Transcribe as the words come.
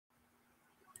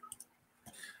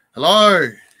Hello.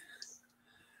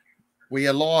 We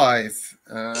are live.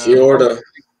 Kia ora.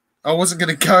 I wasn't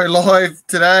going to go live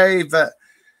today, but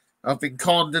I've been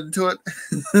conned into it.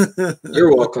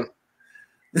 You're welcome.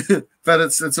 But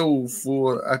it's all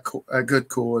for a good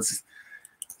cause.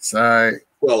 So,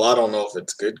 well, I don't know if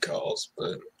it's good cause,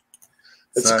 but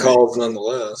it's a cause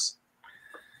nonetheless.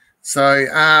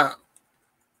 So,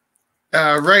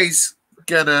 Ray's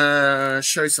gonna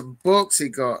show some books. He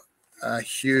got a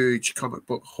huge comic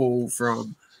book haul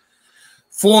from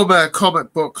former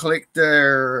comic book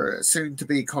collector, soon to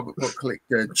be comic book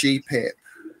collector, GPEP.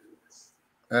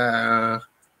 I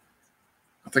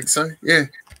think so. Yeah,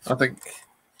 I think.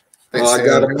 Well, I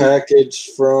got a package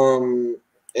from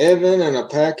Evan and a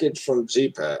package from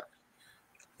GPEP.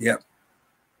 Yep.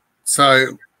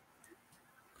 So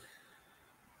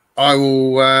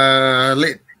I'll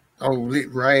let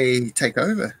Ray take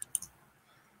over.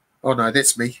 Oh no,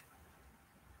 that's me.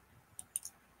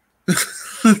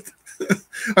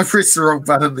 I pressed the wrong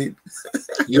button then.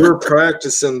 You were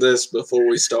practicing this before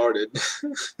we started.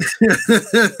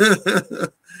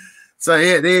 So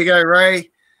yeah, there you go, Ray.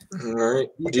 All right.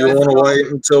 Do you want to wait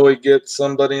until we get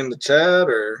somebody in the chat,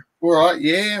 or? All right,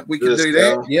 yeah, we can do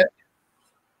that. Yeah.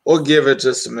 We'll give it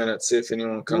just a minute, see if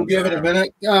anyone comes. We'll give it a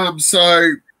minute.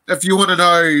 So if you want to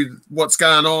know what's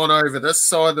going on over this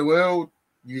side of the world,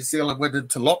 New Zealand went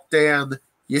into lockdown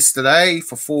yesterday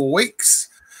for 4 weeks.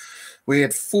 We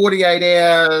had 48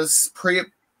 hours pre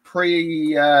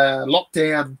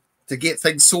lockdown to get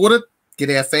things sorted,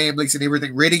 get our families and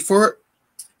everything ready for it.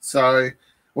 So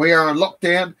we are on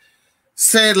lockdown.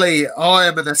 Sadly, I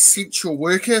am an essential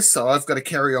worker, so I've got to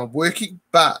carry on working.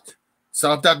 But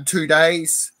so I've done 2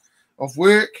 days of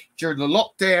work during the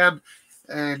lockdown,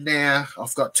 and now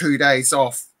I've got 2 days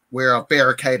off where I've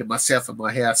barricaded myself in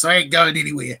my house. I ain't going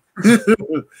anywhere.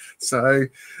 So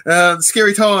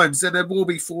scary times, and it will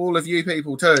be for all of you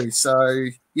people too. So,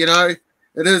 you know,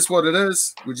 it is what it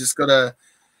is. We just got to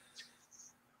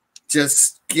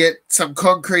get some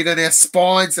concrete in our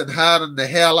spines and harden the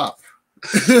hell up.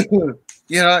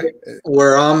 You know,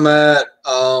 where I'm at,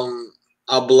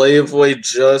 I believe we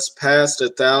just passed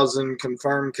 1,000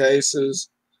 confirmed cases,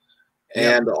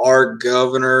 and our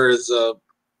governor is a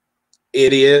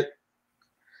idiot.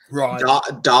 Right.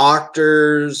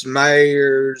 Doctors,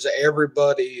 mayors,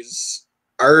 everybody's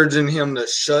urging him to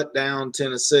shut down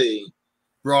Tennessee.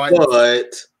 Right.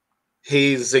 But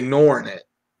he's ignoring it.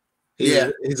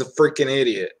 He's a freaking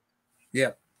idiot.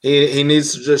 Yeah. He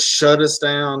needs to just shut us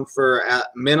down for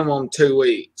at minimum 2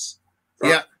 weeks.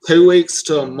 Yeah. 2 weeks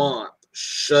to a month.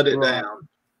 Shut it down.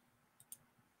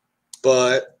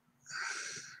 But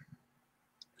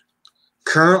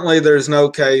currently there's no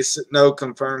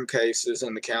confirmed cases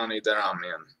in the county that I'm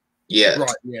in yet.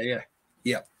 Right,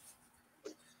 yeah.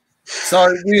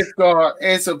 So we've got,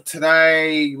 as of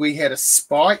today, we had a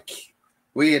spike.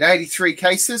 We had 83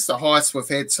 cases, the highest we've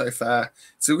had so far.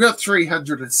 So we've got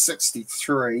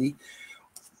 363.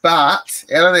 But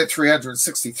out of that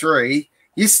 363,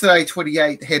 yesterday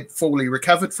 28 had fully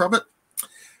recovered from it.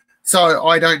 So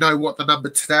I don't know what the number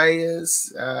today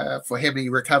is for how many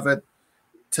recovered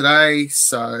today.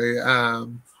 So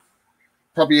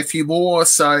probably a few more.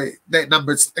 So that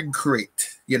number's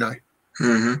incorrect, you know.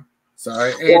 Mm-hmm. So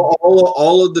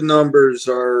all of the numbers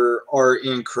are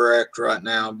incorrect right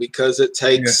now because it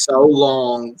takes so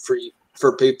long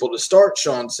for people to start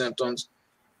showing symptoms,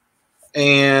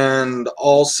 and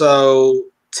also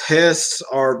tests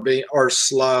are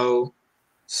slow.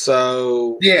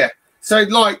 So yeah, so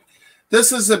like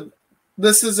this is a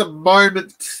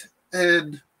moment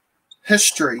in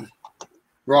history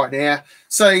right now.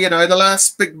 So you know the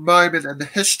last big moment in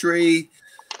history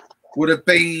would have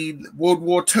been World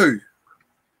War II.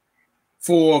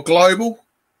 For global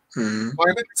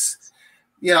moments,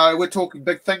 you know, we're talking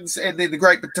big things, and then the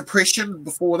Great Depression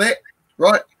before that,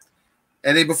 right?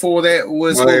 And then before that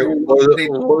was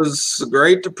was the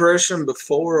Great Depression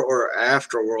before or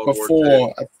after World War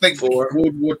II? I think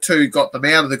World War II got them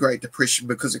out of the Great Depression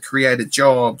because it created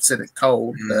jobs and it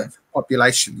culled the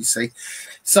population. You see,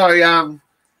 so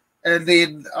and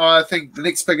then I think the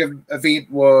next big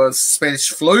event was Spanish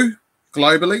flu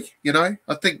globally. You know,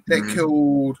 I think that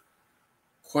killed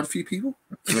quite a few people.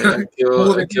 It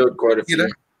killed quite a few. You know?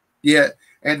 Yeah,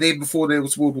 and then before there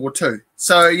was World War II.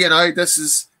 So you know, this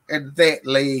is in that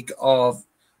league of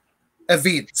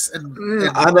events. And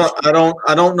I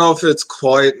don't know if it's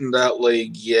quite in that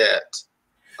league yet.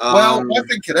 Well, I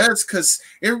think it is because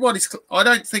everybody's. I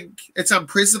don't think it's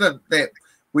unprecedented that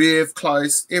we've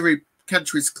closed every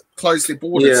countries close their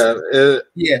borders. A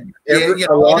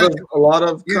lot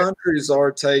of countries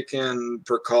are taking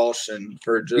precaution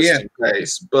for just in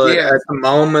case. But at the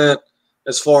moment,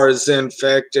 as far as the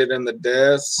infected and the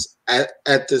deaths,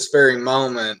 at this very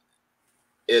moment,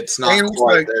 it's not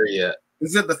quite there yet.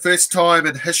 Is it the first time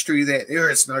in history that there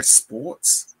is no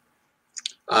sports?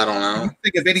 I don't know. Can you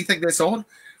think of anything that's on?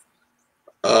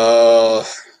 I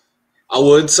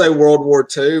would say World War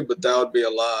II, but that would be a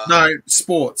lie. No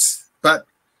sports, but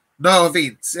no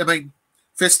events. I mean,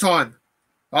 first time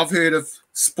I've heard of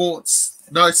sports,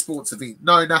 no sports event,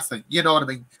 no nothing. You know what I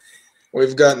mean?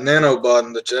 We've got Nanobot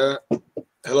in the chat.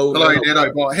 Hello,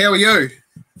 Nanobot. How are you?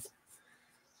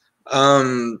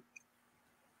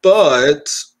 But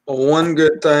one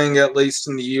good thing, at least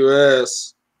in the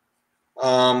U.S.,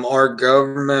 our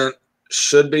government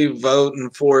should be voting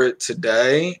for it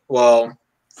today. Well,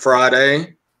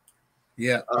 Friday.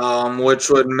 Yeah. Which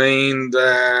would mean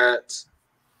that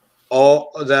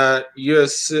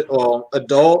U.S.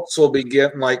 adults will be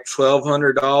getting like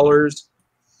 $1,200.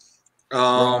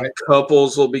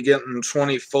 Couples will be getting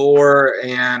 24,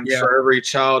 and for every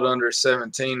child under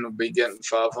 17 will be getting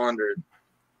 500.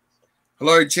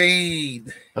 Hello,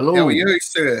 Gene. Hello. How are you,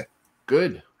 sir?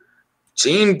 Good.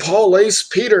 Gene Paul Ace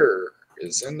Peter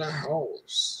is in the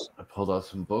house. I pulled out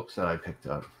some books that I picked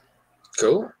up.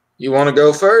 Cool. You want to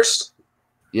go first?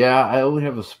 Yeah, I only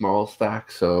have a small stack,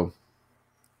 so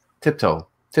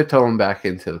tiptoeing back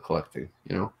into the collecting,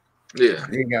 you know? Yeah.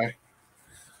 There you go.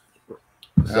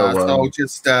 So I'll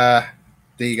just there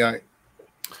you go.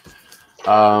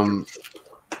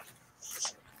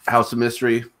 House of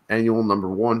Mystery, annual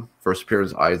 #1, first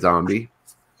appearance iZombie.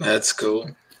 That's cool.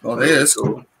 Oh, that is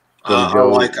cool. I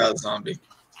like iZombie.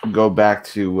 Go back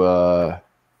to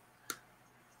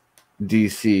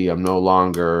DC. I'm no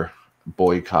longer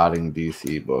boycotting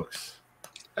DC books.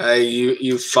 Hey,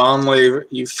 you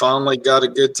finally got a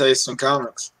good taste in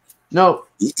comics. No,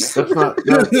 that's not.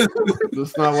 No,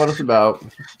 that's not what it's about.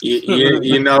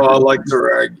 You know I like to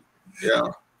rag. Yeah.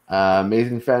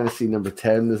 Amazing Fantasy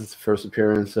 #10. This is the first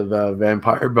appearance of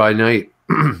Vampire by Night.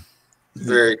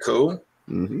 Very cool.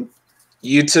 Mm-hmm.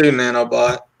 You too,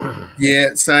 Nanobot.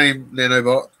 Yeah, same,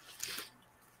 Nanobot.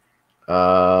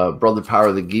 Brother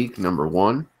Power the Geek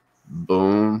 #1.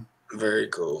 Boom. Very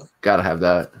cool. Gotta have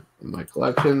that in my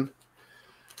collection.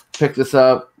 Pick this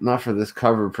up, not for this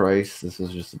cover price. This is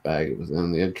just a bag it was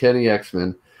in. The Uncanny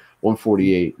X-Men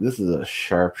 148. This is a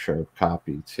sharp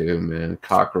copy too, man.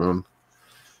 Cockrum.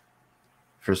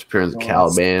 First appearance of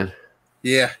Caliban.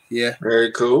 Yeah.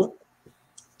 Very cool.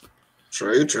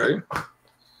 True.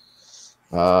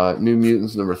 New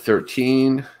Mutants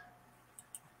 #13.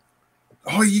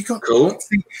 Oh, you got cool.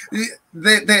 See,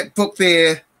 that book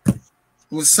there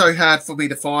was so hard for me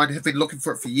to find. I've been looking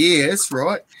for it for years,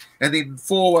 right? And then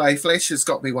 4-Way Flash has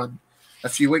got me one a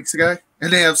few weeks ago,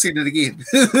 and now I've seen it again.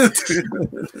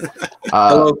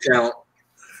 Hello, Count.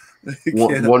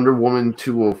 Wonder Woman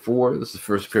 204. This is the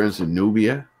first appearance of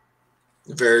Nubia.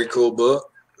 Very cool book.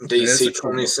 DC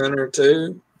 20 Center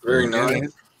too. Very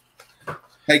nice.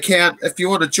 Hey, Count, if you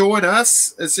want to join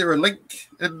us, is there a link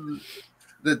in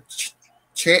the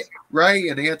chat, Ray,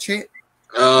 in our chat?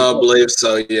 I believe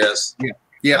so, yes.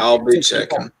 Yeah. I'll be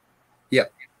checking.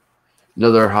 Yep.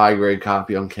 Another high-grade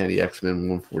copy on Uncanny X-Men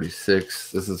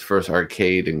 146. This is first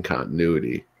arcade in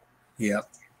continuity. Yep.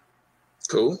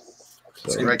 Cool.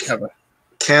 So, great cover.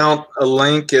 Count, a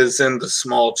link is in the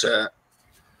small chat.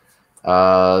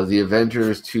 The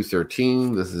Avengers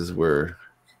 213. This is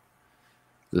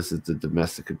the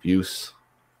domestic abuse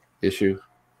issue.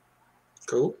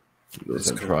 Cool. Cool.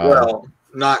 Well,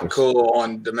 not cool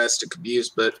on domestic abuse,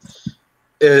 but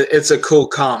it's a cool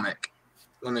comic.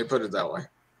 Let me put it that way.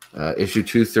 Issue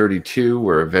 232,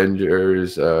 where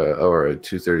Avengers, or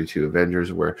 232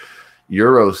 Avengers, where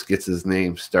Euros gets his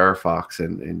name Star Fox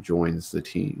and joins the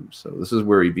team. So this is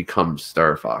where he becomes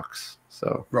Star Fox.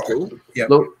 So cool. Yeah.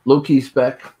 Low key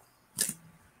spec.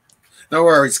 No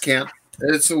worries, Count.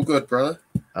 It's all good, brother.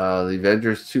 The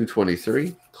Avengers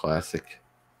 223, classic.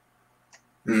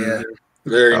 Yeah.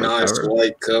 Very nice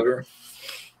white cover.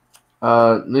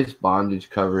 Nice bondage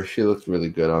cover. She looked really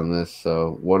good on this.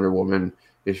 So Wonder Woman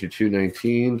issue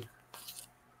 219.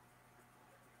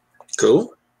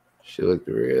 Cool. She looked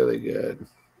really good.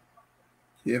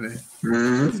 Yeah, man.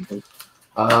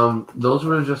 Mm-hmm. Those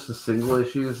were just the single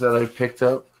issues that I picked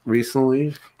up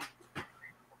recently.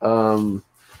 I'm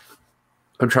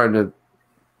trying to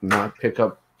not pick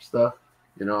up stuff,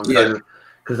 you know.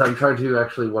 Because I'm trying to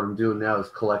actually, what I'm doing now is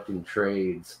collecting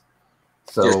trades.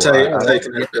 So you're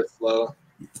taking it a bit slow.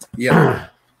 Yeah.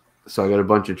 So I got a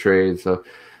bunch of trades. So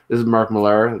this is Mark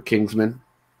Millar, Kingsman.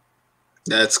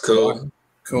 That's cool.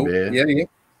 Cool. Yeah. Yeah.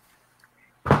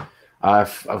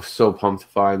 I'm so pumped to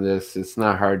find this. It's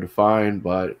not hard to find,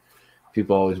 but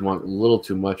people always want a little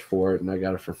too much for it, and I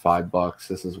got it for $5.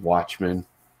 This is Watchmen.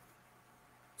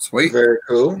 Sweet. Very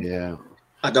cool. Yeah.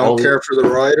 I don't care for the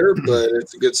writer, but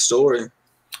it's a good story.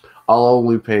 I'll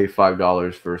only pay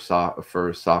 $5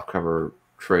 for soft cover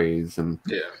trades, and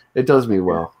it does me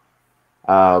well.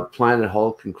 Planet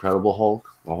Hulk, Incredible Hulk,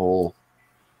 the whole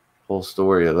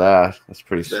story of that. That's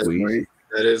pretty sweet.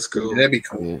 That is cool. That'd be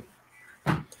cool.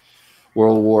 Yeah.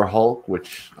 World War Hulk,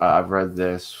 which I've read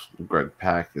this. Greg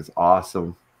Pak is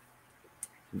awesome.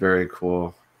 Very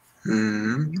cool.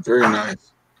 Very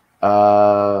nice.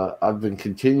 I've been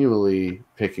continually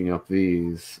picking up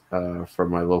these from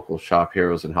my local shop,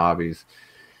 Heroes and Hobbies.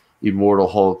 Immortal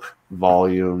Hulk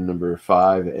Volume number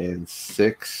 5 and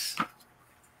 6.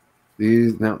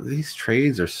 These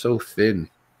trades are so thin.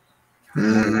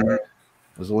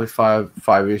 There's only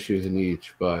five issues in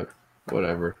each, but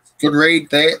whatever. Good read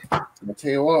that. I'll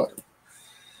tell you what.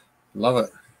 Love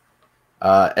it.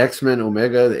 X-Men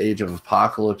Omega, The Age of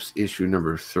Apocalypse, issue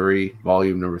number 3,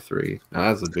 volume number 3.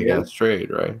 Now, that's a big ass trade,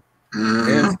 right?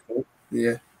 Yeah. Cool.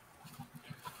 Yeah.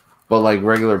 But like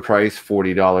regular price,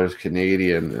 $40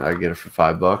 Canadian. I get it for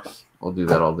 $5. I'll do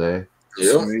that all day.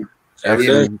 Yeah.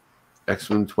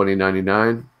 X-Men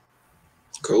 2099.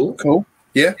 Cool.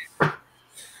 Yeah.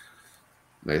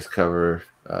 Nice cover.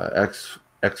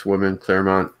 X-Women,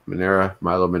 Claremont Manera,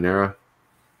 Milo Manera.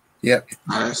 Yep.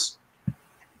 Nice.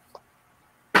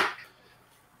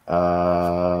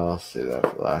 I'll say that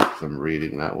for last. I'm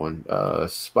reading that one.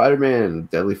 Spider-Man,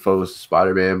 Deadly Foes,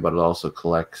 Spider-Man, but it also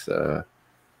collects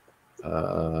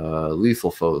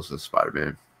Lethal Foes of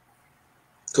Spider-Man.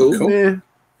 Cool. Yeah,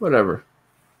 whatever.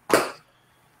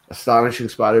 Astonishing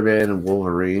Spider-Man and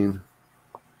Wolverine.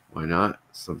 Why not?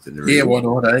 Something to read. Yeah, why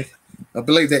not, eh? I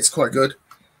believe that's quite good.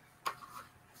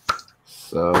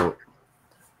 So,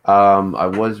 I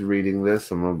was reading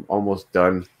this. I'm almost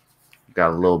done.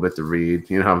 Got a little bit to read.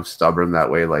 You know, I'm stubborn that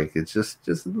way. Like, it's just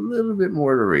a little bit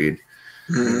more to read.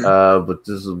 But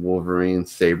this is Wolverine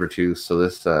Sabretooth. So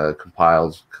this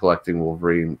compiles collecting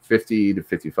Wolverine 50 to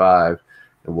 55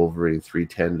 and Wolverine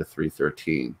 310 to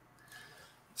 313.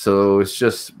 So it's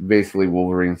just basically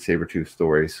Wolverine Sabretooth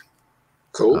stories.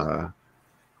 Cool.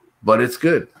 But it's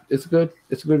good. It's good.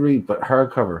 It's a good read. But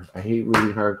hardcover. I hate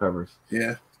reading hardcovers.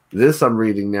 Yeah. This I'm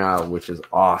reading now, which is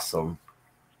awesome.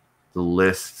 The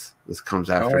List. This comes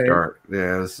after Dark.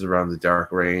 Yeah, this is around the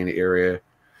Dark Reign area.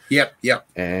 Yep.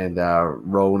 And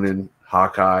Ronan,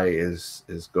 Hawkeye, is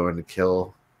going to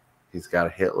kill. He's got a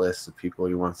hit list of people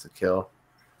he wants to kill.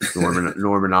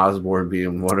 Norman Osborn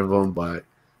being one of them, but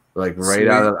like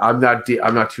out of I'm not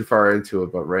too far into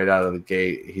it, but right out of the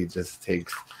gate, he just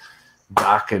takes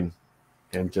Daken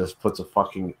and just puts a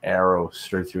fucking arrow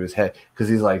straight through his head because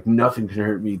he's like nothing can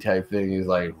hurt me type thing. He's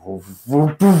like woof,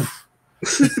 woof, woof.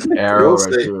 Arrow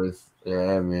right through his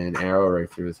arrow right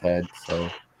through his head. So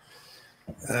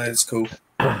that's cool.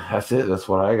 That's it. That's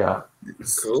what I got.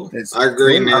 Cool. I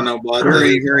agree, man.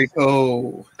 Very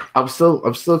cool. I'm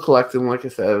still collecting. Like I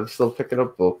said, I'm still picking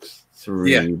up books to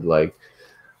read. Yeah. Like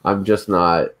I'm just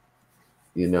not,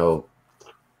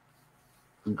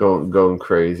 going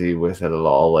crazy with it at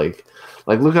all. Like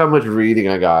look how much reading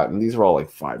I got, and these are all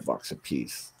like $5 a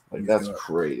piece. Like that's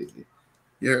crazy.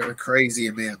 You're a crazy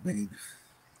amount, man.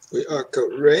 We are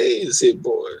crazy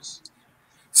boys.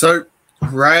 So,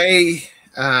 Ray,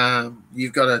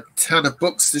 you've got a ton of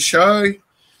books to show.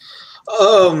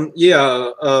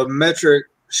 Metric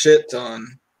shit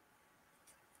ton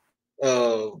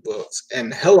of books.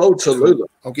 And hello, Cholula.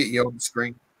 I'll get you on the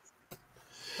screen.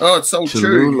 Oh, it's so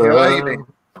true. How are you, man?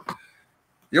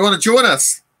 You want to join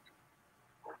us?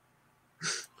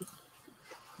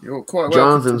 You're quite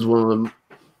Jonathan's one of them.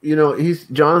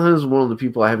 Jonathan's one of the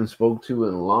people I haven't spoke to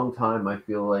in a long time, I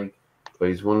feel like. But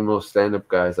he's one of the most stand-up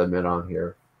guys I met on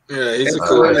here. Yeah, he's a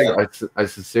cool guy. I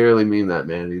sincerely mean that,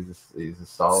 man. He's a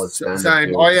solid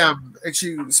stand-up. I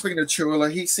actually, speaking of Chula,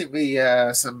 he sent me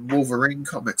some Wolverine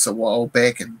comics a while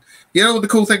back, and the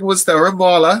cool thing was they were in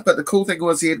Myla, but the cool thing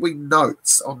was he had wee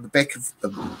notes on the back of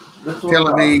them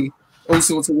telling me all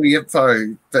sorts of wee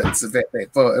info bits about that.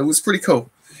 But it was pretty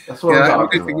cool. That's what I'm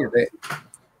talking about. That.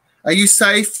 Are you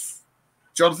safe,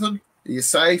 Jonathan? Are you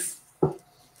safe?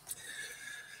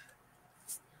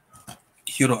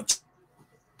 You're not.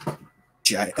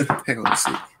 Jay. Hang on a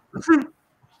sec.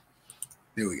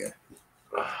 There we go.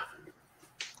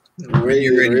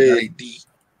 Ready.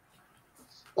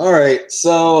 All right,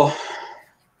 so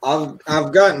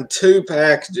I've gotten 2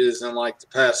 packages in like the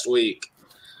past week.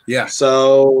 Yeah.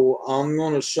 So I'm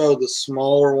going to show the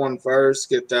smaller one first,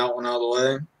 get that one out of the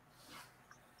way.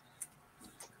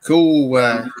 Cool,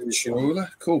 Cholula.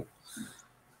 Cool.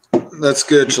 That's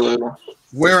good, Cholula.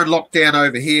 We're in lockdown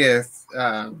over here.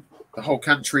 The whole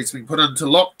country's been put into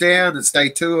lockdown. It's day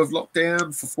 2 of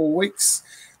lockdown for 4 weeks.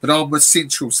 But I'm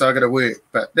essential, so I got to work.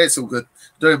 But that's all good.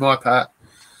 Doing my part.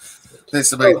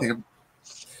 That's the main thing.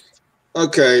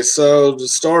 Okay, so to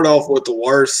start off with the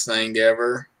worst thing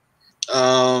ever,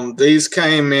 these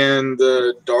came in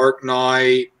the Dark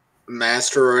Knight,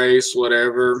 Master Race,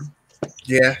 whatever.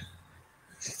 Yeah.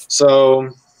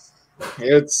 So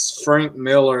it's Frank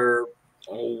Miller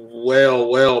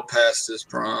well past his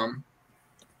prime.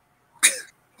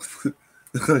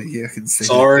 Yeah, I can see.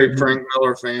 Sorry, Frank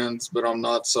Miller fans, but I'm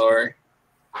not sorry.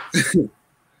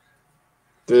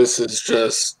 This is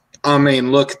just, I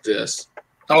mean, look at this.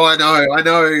 Oh, I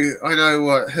know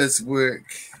what his work.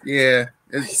 Yeah,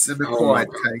 it's an acquired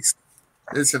taste.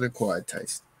 It's an acquired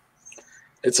taste.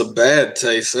 It's a bad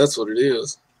taste. That's what it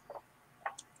is.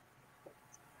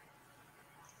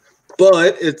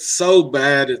 But it's so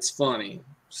bad, it's funny.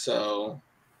 So.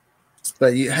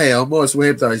 But hey, I might as well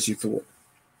have those, you thought.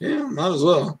 Yeah, might as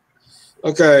well.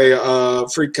 Okay,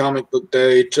 Free Comic Book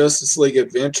Day, Justice League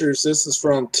Adventures. This is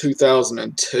from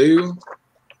 2002.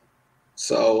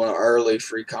 So an early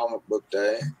Free Comic Book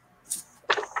Day.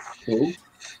 Cool.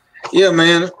 Yeah,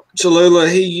 man. Cholula,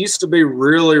 he used to be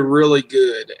really, really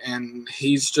good, and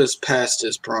he's just past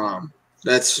his prime.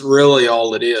 That's really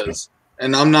all it is.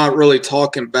 And I'm not really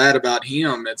talking bad about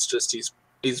him. It's just he's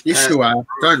yes, you are.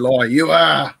 Don't lie. You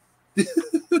are.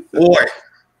 Boy.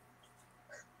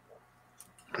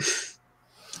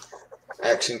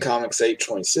 Action Comics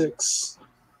 826.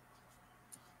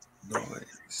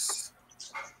 Nice.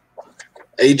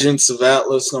 Agents of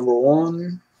Atlas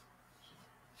 #1.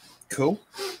 Cool.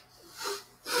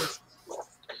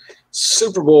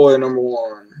 Superboy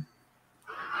 #1.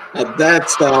 Now that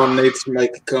style needs to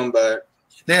make a comeback.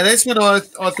 Now that's when I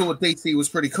thought DC was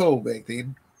pretty cool back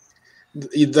then.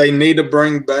 They need to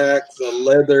bring back the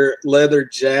leather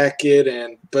jacket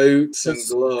and boots and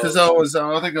gloves. Because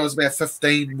I think I was about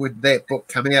 15 when that book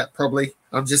came out. Probably,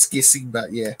 I'm just guessing,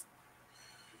 but yeah.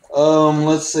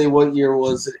 Let's see, what year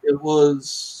was it? It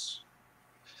was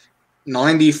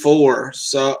 94.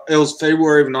 So it was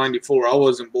February of 94. I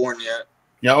wasn't born yet.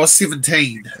 Yeah, I was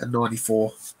 17 in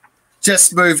 94.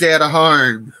 Just moved out of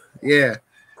home. Yeah.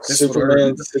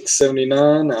 Superman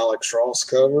 679, Alex Ross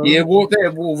cover. Yeah, well,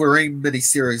 that Wolverine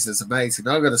miniseries is amazing,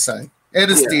 I gotta say.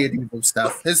 And his Daredevil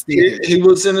stuff. He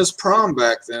was in his prime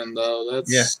back then, though.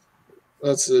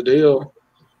 That's the deal.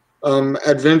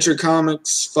 Adventure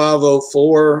Comics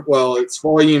 504. Well, it's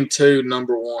Volume 2,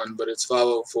 #1, but it's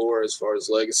 504 as far as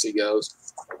Legacy goes.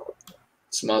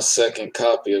 It's my second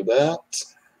copy of that.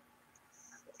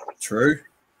 True.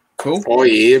 Cool. Oh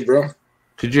yeah, bro.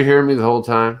 Did you hear me the whole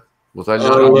time? Was I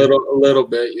not? A little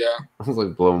bit, yeah. I was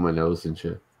like blowing my nose and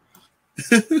shit.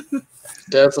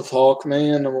 Death of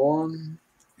Hawkman #1.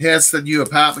 How's the new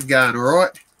apartment going? All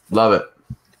right. Love it.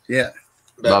 Yeah.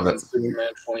 Love it.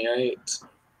 Superman 28.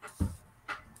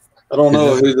 I don't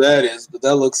know who that is, but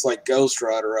that looks like Ghost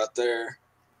Rider right there.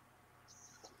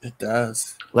 It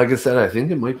does. Like I said, I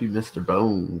think it might be Mr.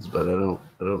 Bones, but I don't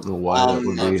know why that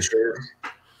would be. I'm not sure.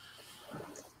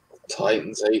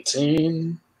 Titans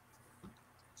 18.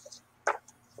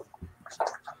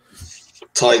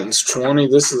 Titans 20.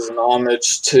 This is an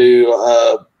homage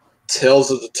to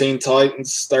Tales of the Teen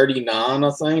Titans 39,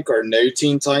 I think, or New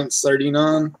Teen Titans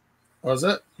 39. Was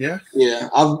it? Yeah. Yeah,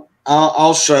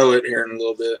 I'll show it here in a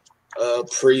little bit.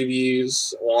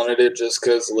 Previews wanted it just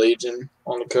because Legion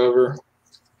on the cover.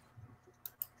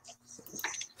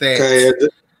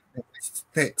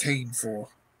 That team for.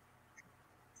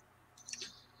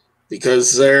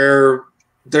 Because they're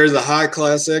the high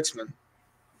class X-Men.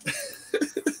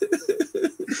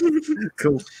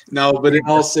 Cool. No, but in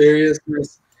all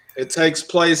seriousness, it takes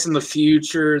place in the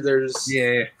future. There's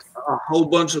a whole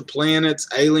bunch of planets,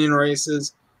 alien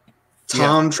races,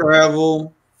 time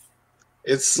travel.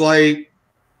 It's like,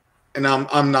 and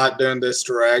I'm not doing this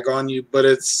to rag on you, but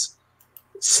it's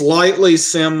slightly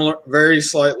similar, very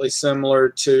slightly similar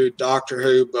to Doctor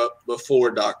Who, but before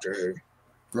Doctor Who.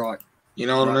 Right. You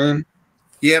know what I mean?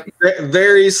 Yep.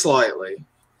 Very slightly.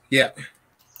 Yep.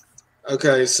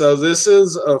 Okay, so this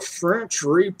is a French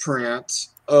reprint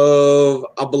of,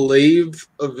 I believe,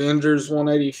 Avengers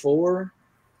 184.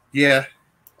 Yeah.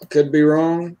 I could be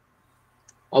wrong.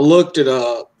 I looked it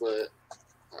up, but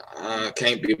I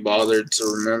can't be bothered to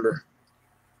remember.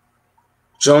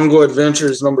 Jungle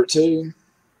Adventures #2.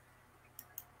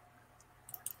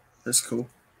 That's cool.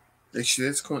 Actually,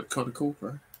 that's kind of cool,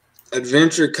 bro.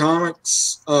 Adventure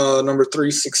Comics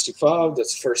 #365.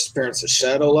 That's the first appearance of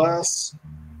Shadowlass.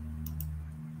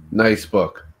 Nice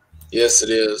book. Yes, it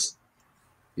is.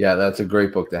 Yeah, that's a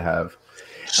great book to have.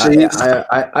 She's,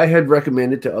 I had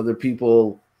recommended to other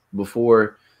people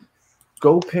before,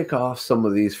 go pick off some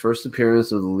of these first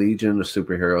appearances of the Legion of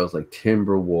Superheroes like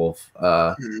Timberwolf.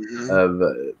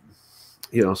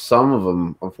 Some of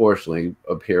them unfortunately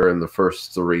appear in the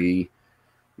first 3,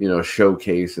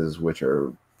 showcases, which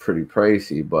are pretty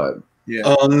pricey, but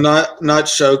yeah, not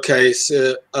showcase.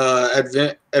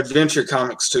 Adventure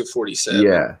Comics 247.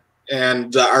 yeah,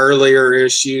 and the earlier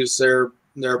issues, they're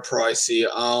pricey.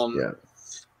 yeah.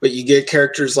 But you get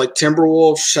characters like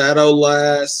Timberwolf,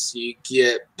 Shadowlass. You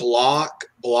get Block.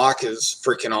 Block is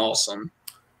freaking awesome.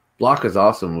 Block is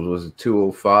awesome. Was it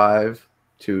 205,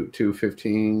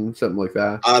 215, something like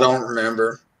that? I don't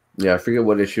remember. Yeah, I forget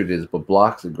what issue it is, but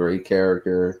Block's a great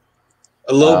character.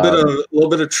 A little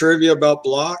bit of trivia about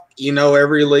Block.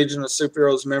 Every Legion of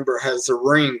Superheroes member has a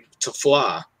ring to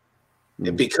fly.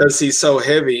 And because he's so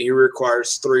heavy, he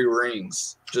requires 3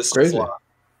 rings just to fly.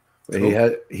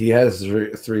 He has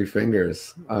 3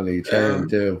 fingers on each hand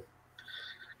too.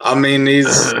 I mean,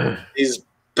 he's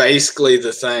basically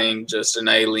the Thing, just an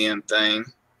alien thing.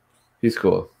 He's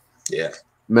cool. Yeah.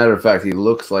 Matter of fact, he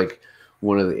looks like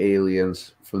one of the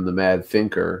aliens from the Mad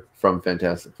Thinker from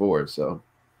Fantastic Four. So.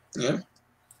 Yeah.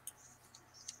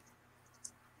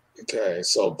 Okay,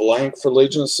 so blank for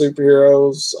Legion of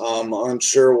Superheroes. I'm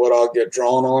unsure what I'll get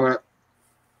drawn on it.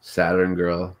 Saturn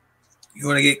Girl. You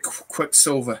want to get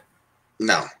Quicksilver?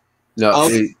 No.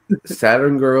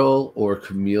 Saturn Girl or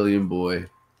Chameleon Boy.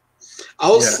 I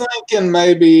was thinking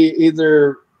maybe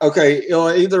it'll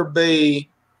either be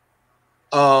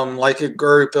like a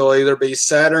group. It'll either be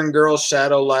Saturn Girl,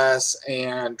 Shadowlass,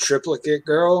 and Triplicate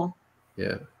Girl.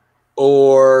 Yeah.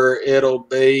 Or it'll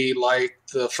be like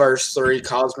the first 3,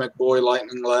 Cosmic Boy,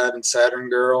 Lightning Lad, and Saturn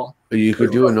Girl. You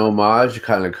could do an homage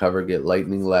kind of cover, get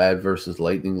Lightning Lad versus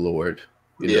Lightning Lord.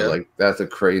 That's a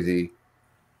crazy.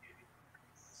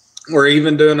 Or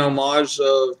even do an homage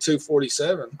of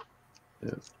 247.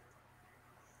 Yeah.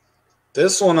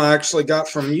 This one I actually got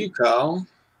from you, Kyle.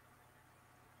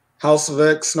 House of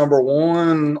X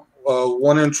 #1,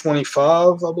 1 in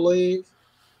 25, I believe.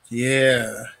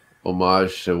 Yeah.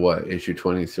 Homage to what? Issue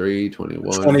 23,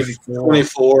 21?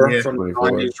 24 from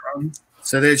 24. the 90s run.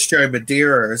 So that's Joe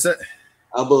Madeira, is it?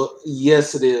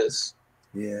 Yes, it is.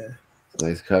 Yeah.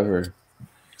 Nice cover.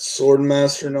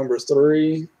 Swordmaster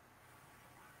 #3.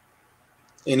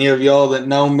 Any of y'all that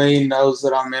know me knows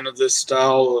that I'm into this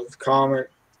style of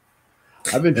comic.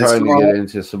 I've been trying to get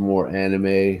into some more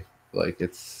anime. Like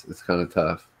it's kind of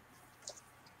tough.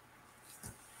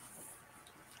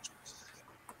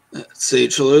 Let's see,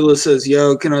 Cholula says,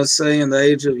 "Yo, can I say in the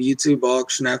age of YouTube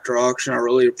auction after auction, I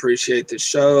really appreciate the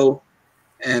show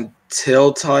and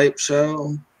tell type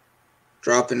show,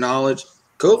 dropping knowledge.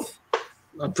 Cool,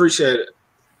 I appreciate it.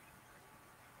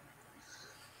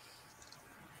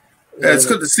 It's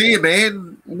good to see you,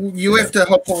 man. You have to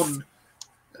hop on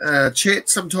chat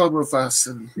sometime with us,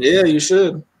 and yeah, you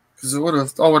should, because I want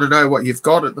to know what you've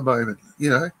got at the moment.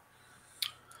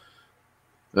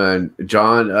 And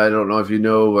John, I don't know if you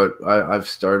know, but I've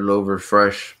started over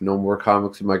fresh. No more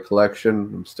comics in my collection.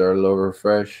 I'm started over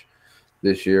fresh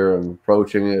this year. I'm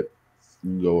approaching it,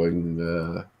 going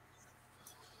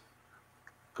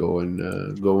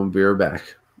beer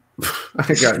back.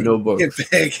 I got no books.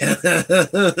 Get back.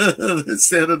 It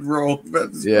sounded wrong,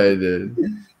 but yeah, I did.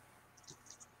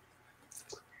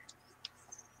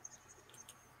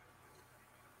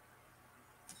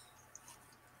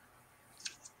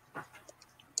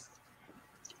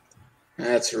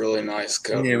 That's a really nice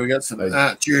cover. Yeah, we got some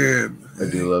art germ. I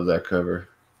do love that cover.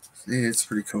 Yeah, it's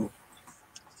pretty cool.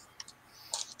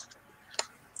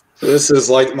 This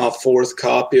is like my 4th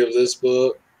copy of this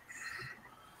book.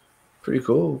 Pretty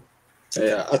cool.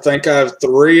 Yeah, I think I have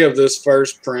 3 of this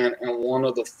first print and 1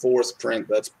 of the 4th print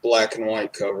that's black and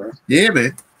white cover. Yeah,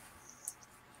 man.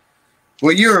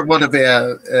 Well, you're one of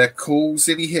our calls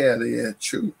anyhow there,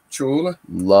 Chula.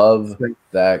 Love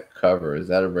that cover. Is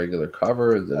that a regular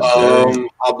cover? Is it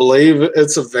I believe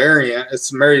it's a variant.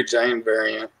 It's a Mary Jane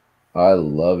variant. I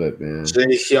love it, man. Jae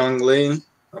Hyung Lee,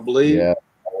 I believe. Yeah,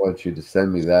 I want you to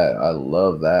send me that. I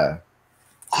love that.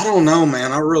 I don't know,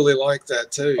 man. I really like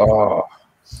that too. Oh,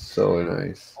 so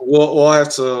nice. We'll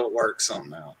have to work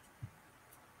something out.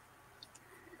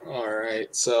 All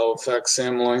right, so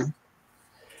facsimile.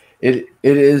 It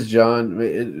is,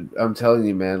 John. I'm telling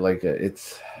you, man. Like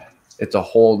it's a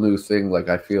whole new thing. Like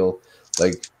I feel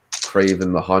like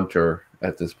Craven the Hunter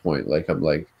at this point. Like I'm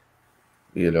like,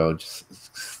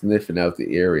 just sniffing out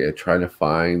the area, trying to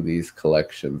find these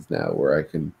collections now where I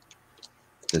can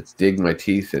just dig my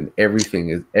teeth in. Everything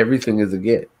is a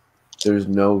get. There's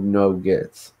no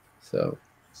gets. So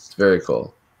it's very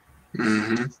cool.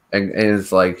 Mm-hmm. And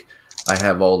it's like I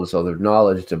have all this other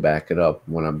knowledge to back it up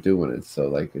when I'm doing it. So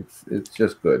like it's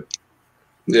just good.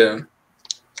 Yeah.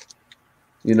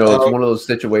 You know, it's one of those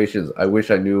situations. I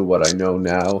wish I knew what I know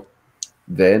now.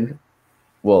 Then,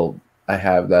 well, I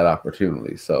have that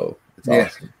opportunity, so it's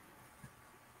awesome.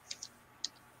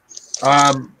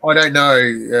 I don't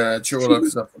know, Chula,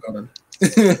 because I've forgotten.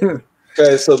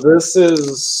 Okay, so this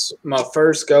is my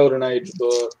first Golden Age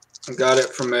book. I got it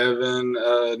from Evan,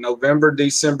 November,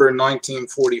 December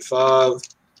 1945.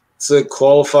 It's a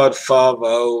qualified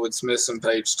 5.0. It's missing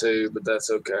page 2, but that's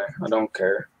okay. I don't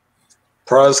care.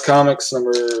 Prize Comics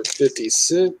number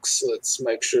 56. Let's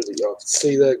make sure that y'all can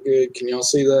see that good. Can y'all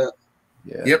see that?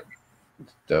 Yeah. Yep.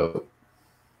 It's dope.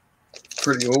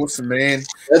 Pretty awesome, man.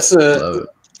 That's Love it.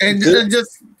 And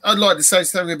just, I'd like to say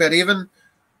something about Evan.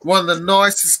 One of the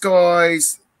nicest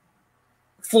guys,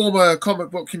 former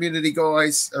comic book community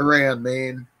guys around,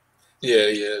 man. Yeah,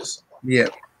 he is.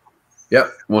 Yep.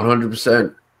 Yep.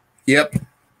 100%. Yep.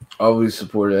 Always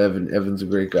support Evan. Evan's a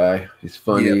great guy. He's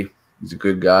funny. Yep. He's a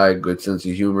good guy, good sense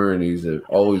of humor, and he's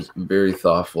always very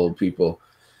thoughtful of people.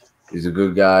 He's a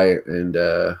good guy, and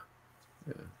I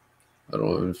don't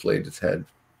want to inflate his head.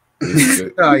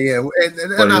 Oh yeah, and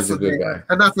enough of good that.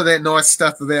 Guy. Enough of that nice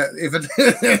stuff about Evan.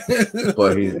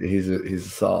 But he's a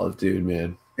solid dude,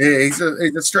 man. Yeah, he's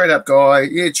a straight up guy.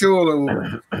 Yeah, Chula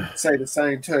will say the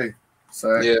same too.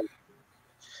 So yeah.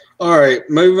 All right,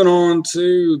 moving on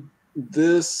to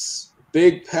this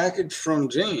big package from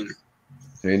Gene.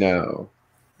 I know.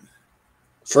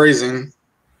 Phrasing.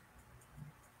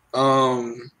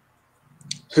 Who's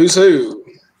who?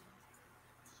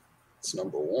 It's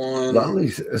number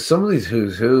 1. Some of these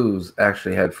who's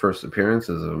actually had first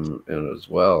appearances in it as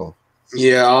well.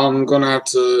 Yeah, I'm gonna have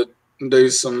to do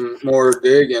some more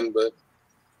digging, but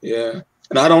yeah,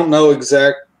 and I don't know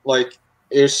exact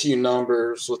issue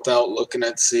numbers without looking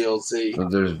at CLZ.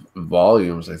 But there's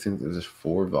volumes. I think there's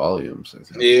 4 volumes. I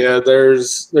think. Yeah,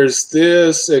 there's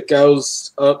this. It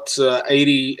goes up to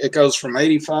 80. It goes from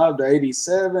 85 to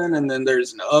 87, and then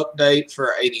there's an update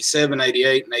for 87,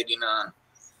 88, and 89.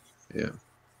 Yeah.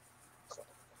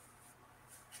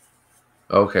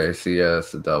 Okay, so yeah,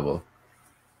 that's a double.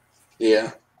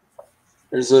 Yeah.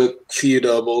 There's a few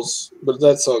doubles, but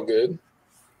that's all good.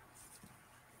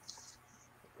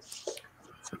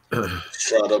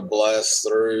 Try to blast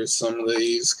through some of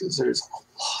these because there's a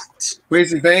lot.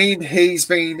 Where's he been? He's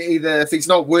been either, if he's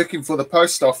not working for the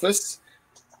post office,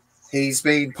 he's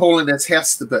been pulling his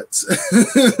house to bits.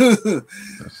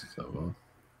 That's a double.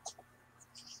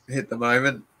 At the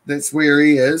moment. That's where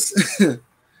he is.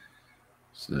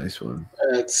 It's a nice one.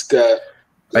 It's got.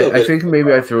 I think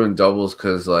maybe I threw in doubles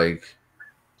because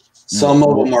some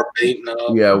of them are beaten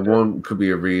up. Yeah, one could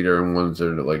be a reader and one's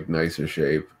in nicer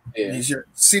shape. Yeah. You should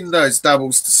send those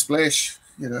doubles to Splash,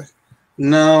 you know.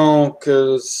 No,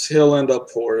 because he'll end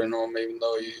up hoarding them, even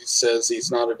though he says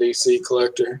he's not a DC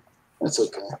collector. That's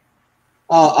okay.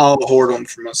 I'll hoard them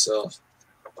for myself.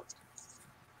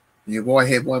 Yeah, why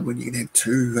have one when you can have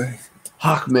 2, eh?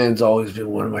 Hawkman's always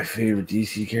been one of my favorite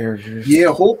DC characters. Yeah,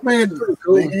 Hawkman.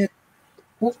 Cool. Man.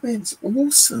 Hawkman's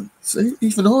awesome. See,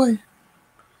 even I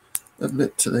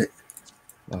admit to that.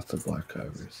 Lots of black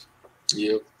covers.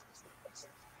 Yep.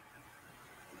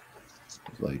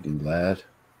 Lightning Lad.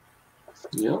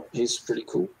 Yep, he's pretty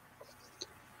cool.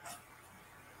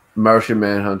 Martian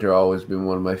Manhunter always been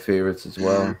one of my favorites as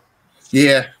well.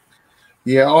 Yeah.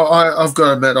 Yeah, I've got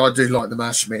to admit, I do like the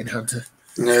Martian Manhunter.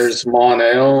 And there's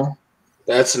Mon-El.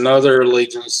 That's another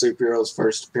Legion of Superheroes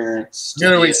first appearance. You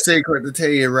know, it's secret to tell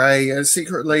you, Ray.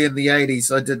 Secretly in the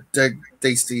 80s, I did dig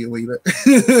DC a wee bit.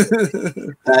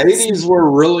 The 80s were a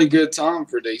really good time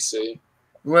for DC.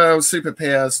 Well,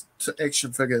 Superpowers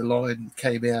action figure line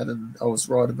came out, and I was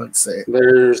right amongst that.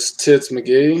 There's Tits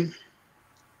McGee.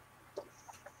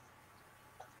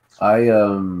 I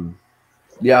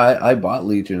bought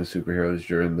Legion of Superheroes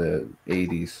during the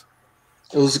 80s.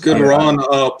 It was a good run.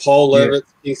 Paul Levitt,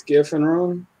 Keith Giffen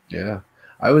run. Yeah.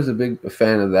 I was a big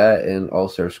fan of that and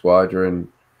All-Star Squadron.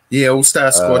 Yeah,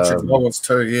 All-Star Squadron. I was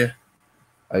too, yeah.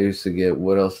 I used to get,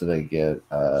 what else did I get?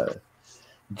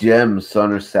 Gems,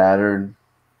 Son of Saturn.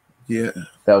 Yeah.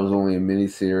 That was only a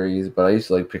miniseries, but I used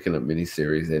to like picking up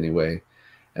miniseries anyway.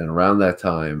 And around that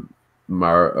time,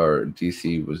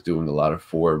 DC was doing a lot of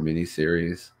 4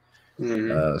 miniseries.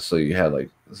 Mm-hmm. So you had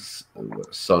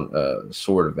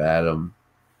Sword of Adam,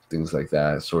 things like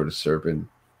that, Sword of Serpent.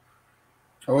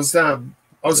 I was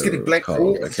getting Black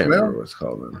Hawk. I can't remember what it's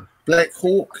called now. Black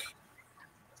Hawk.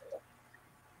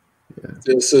 Yeah.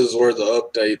 This is where the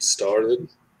update started.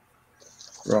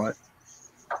 Right.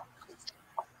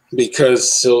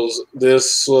 because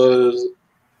this was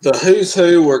the Who's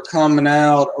Who were coming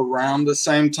out around the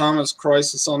same time as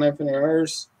Crisis on Infinite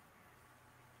Earths.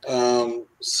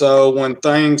 So when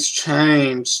things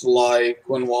changed, like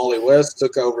when Wally West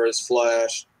took over as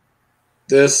Flash,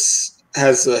 this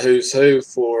has the Who's Who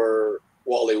for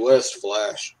Wally West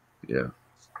Flash. Yeah.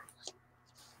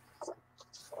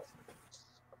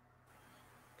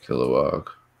 Kilowog.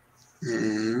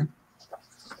 Mm-hmm.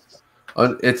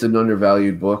 It's an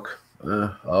undervalued book.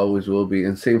 Always will be.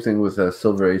 And same thing with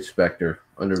Silver Age Spectre.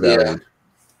 Undervalued. Yeah.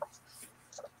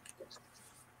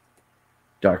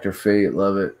 Dr. Fate,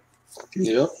 love it.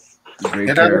 Yep. Great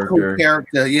Another cool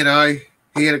character, you know.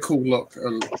 He had a cool look.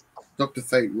 Dr.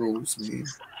 Fate rules, man.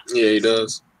 Yeah, he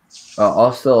does.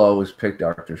 I'll still always pick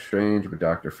Doctor Strange, but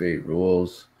Dr. Fate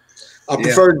rules. I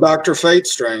prefer Dr. Fate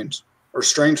Strange or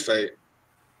Strange Fate.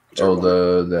 Oh,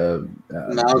 the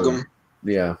amalgam.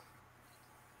 Yeah.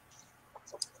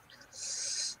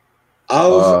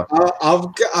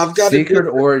 I've got Secret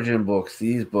Origin books.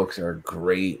 These books are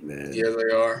great, man. Yeah,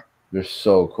 they are. They're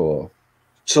so cool.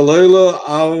 Cholula,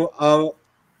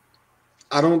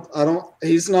 I don't.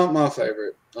 He's not my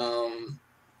favorite.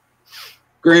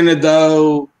 Granted,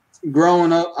 though,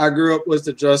 growing up, I grew up with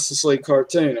the Justice League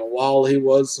cartoon, and while he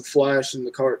was the Flash in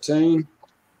the cartoon,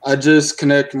 I just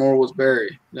connect more with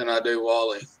Barry than I do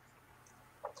Wally.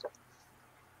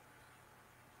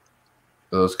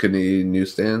 Those Canadian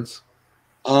newsstands?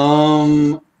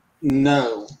 No.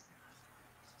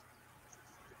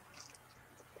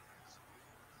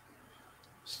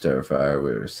 Starfire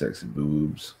with her sexy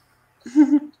boobs.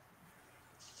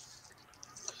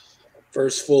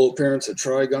 First full appearance of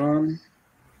Trigon.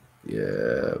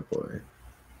 Yeah, boy.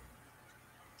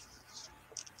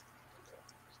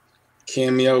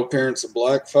 Cameo appearance of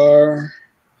Blackfire.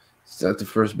 Is that the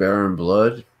first Baron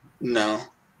Blood? No.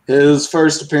 His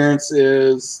first appearance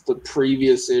is the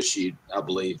previous issue, I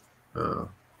believe. Oh.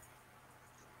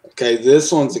 Okay,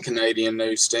 this one's a Canadian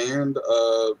newsstand.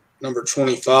 Number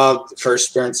 25, the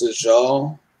first appearance is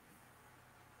Jaw.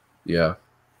 Yeah.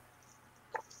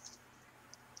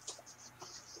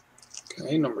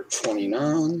 Okay, number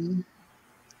 29.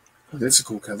 That's a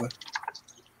cool cover.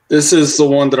 This is the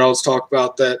one that I was talking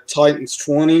about, that Titans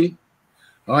 20.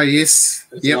 Oh, yes.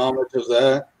 It's an homage of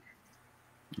that.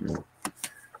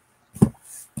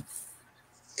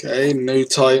 Okay, New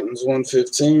Titans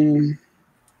 115.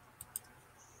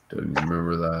 Don't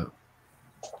remember that.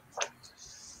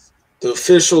 The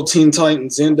official Teen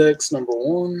Titans Index number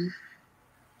 1.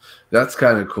 That's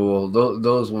kind of cool.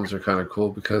 Those ones are kind of cool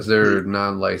because they're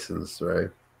non-licensed, right?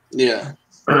 Yeah.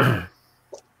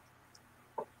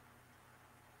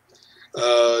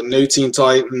 New Teen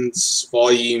Titans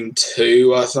Volume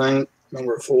 2, I think,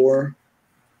 number 4.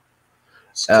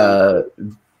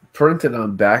 Printed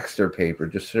on Baxter paper,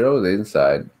 just show the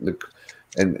inside.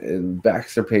 And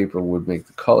Baxter paper would make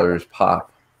the colors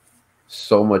pop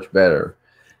so much better.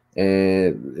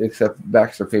 And except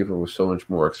Baxter paper was so much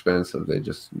more expensive, they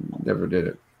just never did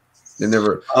it. They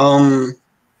never. I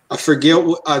forget.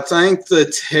 I think the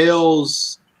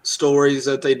Tales stories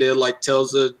that they did, like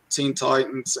Tales of Teen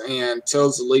Titans and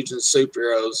Tales of Legion of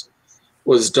Superheroes,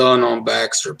 was done on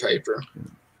Baxter paper.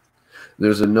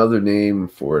 There's another name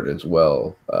for it as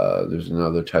well. There's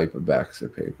another type of Baxter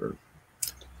paper.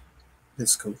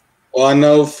 That's cool. Well, I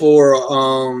know for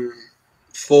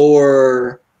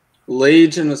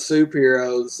Legion of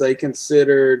Superheroes, they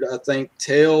considered, I think,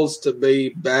 Tales to be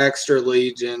Baxter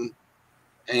Legion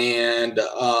and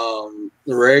the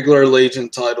regular Legion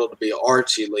title to be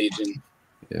Archie Legion.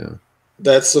 Yeah.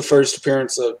 That's the first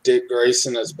appearance of Dick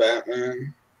Grayson as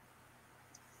Batman.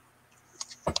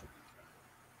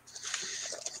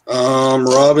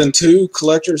 Robin 2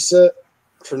 collector set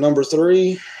for number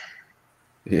 3.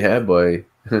 Yeah, boy.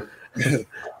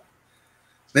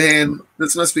 Man,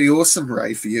 this must be awesome,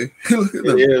 Ray, for you. Look at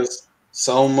them. It is.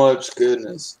 So much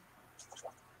goodness.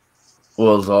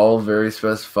 Well, it's all very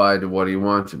specified to what he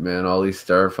wanted, man. All these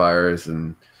Starfires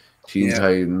and Teen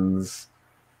Titans,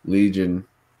 Legion.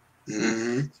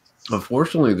 Mm-hmm.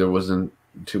 Unfortunately, there wasn't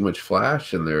too much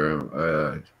Flash in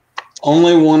there.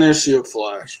 Only one issue of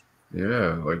Flash.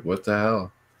 Yeah, like what the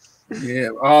hell? Yeah,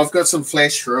 I've got some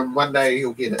Flash for him. One day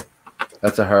he'll get it.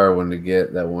 That's a hard one to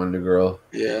get, that Wonder Girl.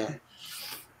 Yeah.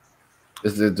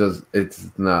 It's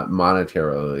not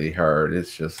monetarily hard.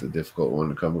 It's just a difficult one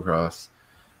to come across.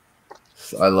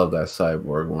 I love that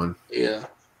Cyborg one. Yeah.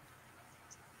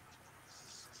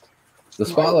 The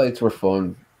spotlights were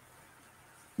fun.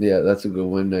 Yeah, that's a good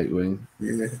one, Nightwing.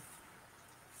 Yeah.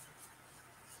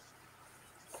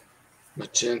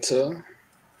 Magenta.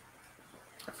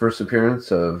 First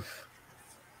appearance of...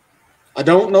 I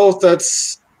don't know if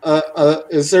that's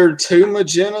Is there two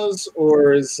Magentas,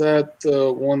 or is that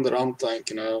the one that I'm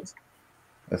thinking of?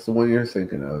 That's the one you're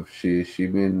thinking of. She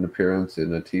made an appearance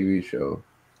in a TV show.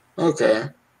 Okay.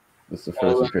 That's the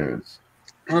first appearance.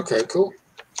 Okay, cool.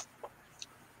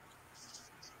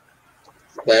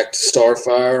 Back to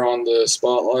Starfire on the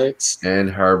spotlights. And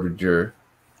Harbinger.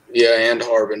 Yeah, and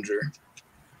Harbinger.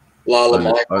 Lila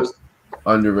Michaels.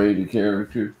 Underrated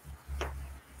character.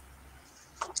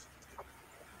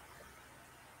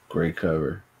 Great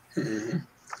cover. Mm-hmm.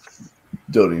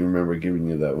 Don't even remember giving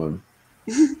you that one.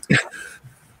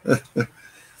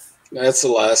 That's the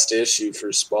last issue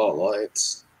for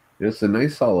Spotlights. It's a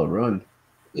nice solid run.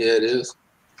 Yeah, it is.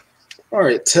 All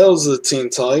right, Tales of the Teen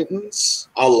Titans.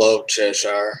 I love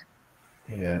Cheshire.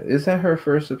 Yeah, is that her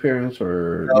first appearance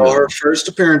or? No, her first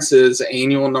appearance is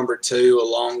annual #2,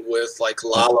 along with like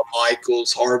Lila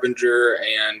Michaels, Harbinger,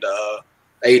 and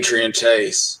Adrian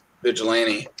Chase,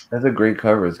 Vigilante. That's a great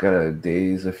cover. It's got a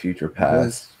Days of Future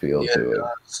Past feel to it.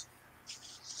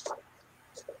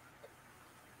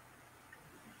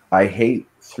 I hate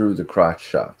through the crotch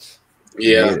shots.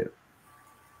 Yeah.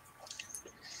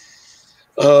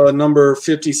 Number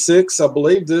 56, I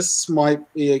believe this might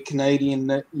be a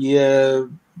Canadian. Yeah,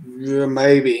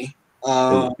 maybe.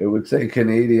 It would say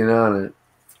Canadian on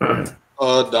it.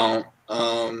 Don't.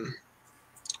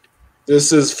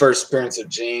 This is first appearance of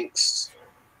Jinx.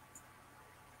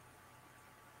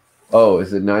 Oh,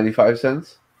 is it 95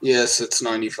 cents? Yes, it's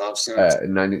 95 cents.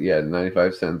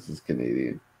 95 cents is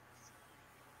Canadian.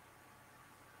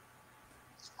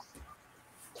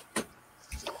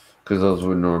 Because those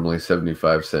were normally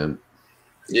 75 cents.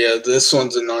 Yeah, this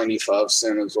one's a 95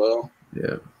 cent as well.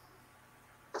 Yeah.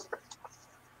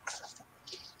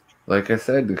 Like I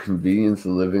said, the convenience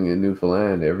of living in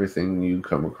Newfoundland, everything you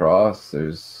come across, it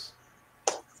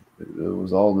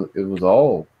was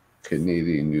all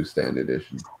Canadian newsstand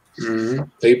edition. Mm-hmm.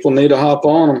 People need to hop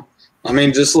on them. I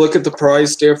mean, just look at the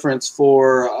price difference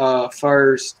for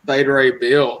first Beta Ray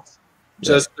Bill.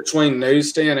 Just between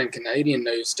newsstand and Canadian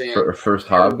newsstand. First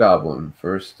Hobgoblin.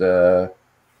 First. The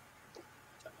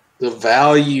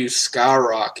value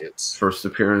skyrockets. First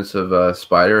appearance of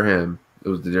Spider-Ham. It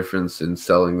was the difference in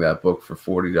selling that book for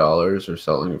 $40 or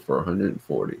selling it for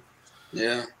 $140.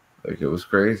 Yeah. Like, it was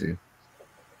crazy.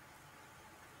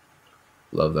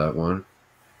 Love that one.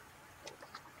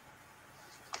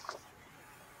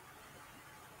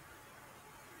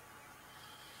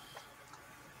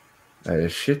 I had a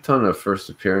shit ton of first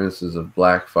appearances of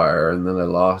Blackfire, and then I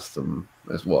lost them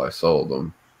as well. I sold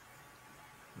them.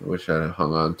 I wish I had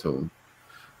hung on to them.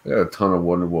 I got a ton of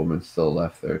Wonder Woman still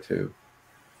left there, too.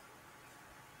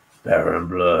 Baron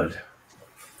Blood.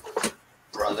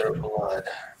 Brother Blood.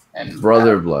 And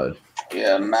Brother Blood.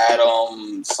 Yeah,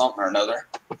 Madam something or another.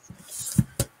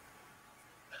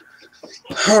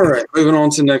 All right, moving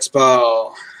on to the next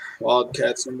pile.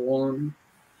 Wildcats #1.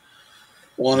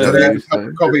 One of them.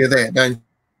 Copy of that, don't you?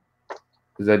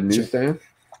 Is that newsstand?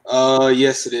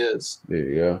 Yes, it is. There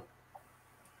you go.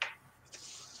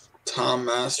 Time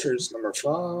Masters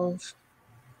 #5.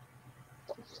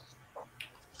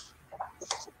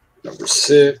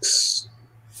 #6.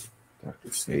 Dr.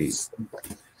 Fate.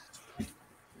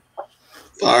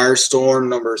 Firestorm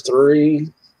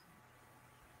 #3.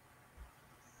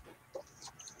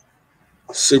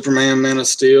 Superman Man of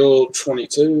Steel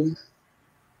 22.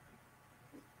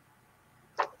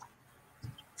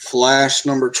 Flash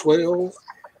 #12.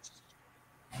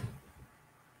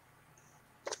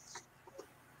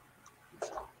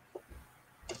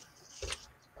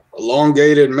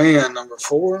 Elongated Man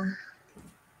 #4.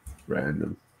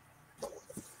 Random.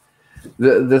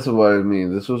 This is what I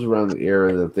mean. This was around the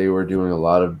era that they were doing a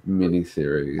lot of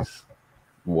miniseries,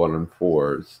 1 and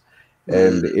 4s.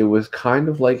 And it was kind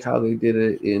of like how they did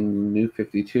it in New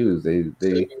 52s.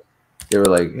 They were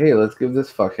like, hey, let's give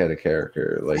this fuckhead a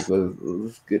character. Like,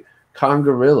 let's get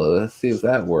Kongorilla. Let's see if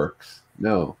that works.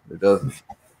 No, it doesn't.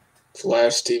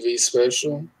 Flash TV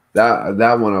special.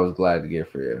 That one I was glad to get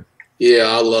for you. Yeah,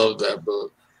 I love that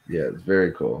book. Yeah, it's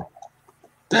very cool.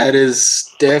 That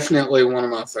is definitely one of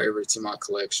my favorites in my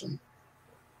collection.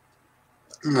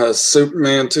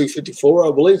 Superman 254.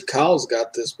 I believe Kyle's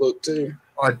got this book too.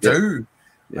 I do.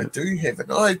 Yep. I do have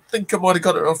it. I think I might have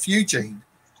got it off Eugene.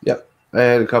 Yep. I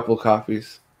had a couple of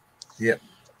copies. Yep.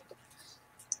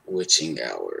 Witching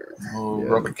Hour. Oh, yeah.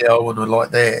 Robert Galvin would like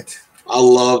that. I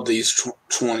love these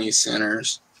 20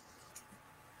 centers.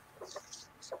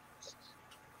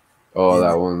 Oh,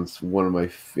 that one's one of my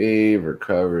favorite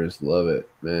covers. Love it,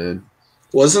 man.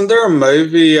 Wasn't there a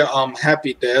movie,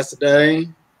 Happy Death Day,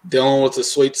 dealing with the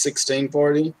Sweet 16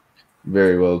 party?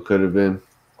 Very well could have been.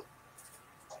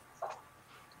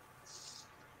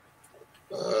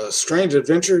 Strange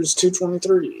Adventures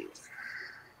 223.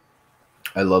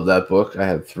 I love that book. I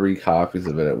had 3 copies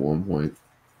of it at one point.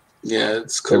 Yeah,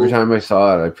 it's cool. Every time I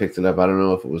saw it, I picked it up. I don't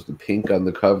know if it was the pink on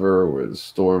the cover or the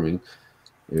storming.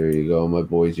 There you go, my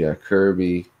boy Jack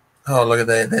Kirby. Oh, look at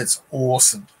that. That's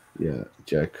awesome. Yeah,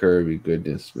 Jack Kirby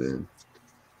goodness, man.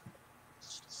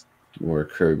 More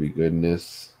Kirby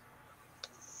goodness.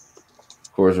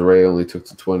 Of course, Ray only took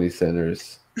the 20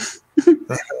 centers.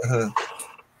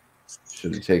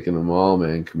 Should have taken them all,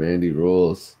 man. Commandy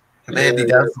rules. Commandy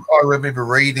does. I remember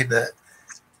reading that.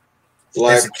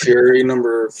 Black Fury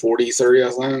number 43, I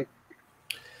think.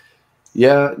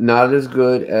 Yeah, not as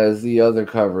good as the other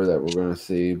cover that we're going to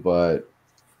see, but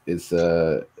it's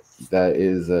that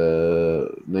is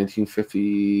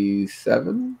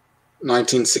 1957,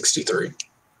 1963.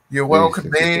 You're welcome,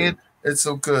 man. It's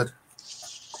so good.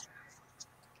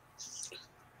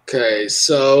 Okay,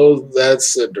 so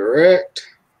that's the direct.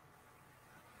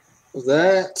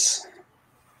 That.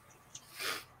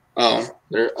 Oh,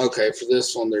 there. Okay, for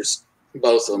this one, there's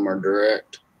both of them are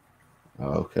direct.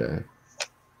 Okay.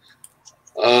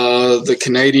 The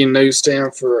Canadian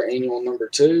newsstand for annual number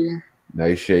 2.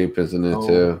 Nice shape, isn't it,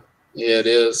 too? Yeah, it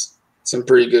is. It's in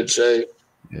pretty good shape.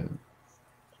 Yeah.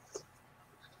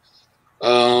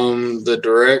 The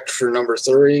direct for number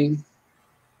 3.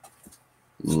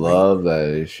 Love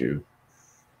that issue.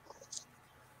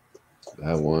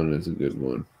 That one is a good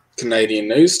one. Canadian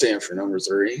newsstand for number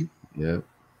 3. Yeah.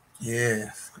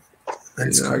 Yeah.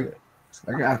 That's cool.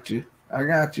 I got you. I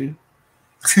got you.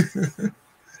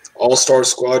 All-Star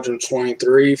Squadron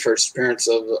 23, first appearance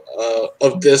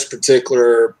of this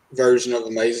particular version of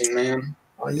Amazing Man.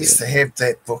 I used to have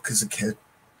that book as a kid.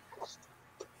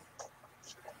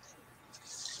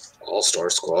 All-Star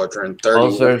Squadron 30.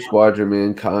 All-Star Squadron,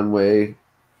 man. Conway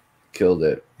killed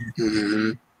it.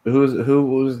 Mm-hmm. Who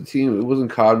was the team? It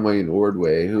wasn't Conway and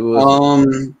Ordway. Who was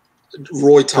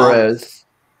Roy Thomas. Perez.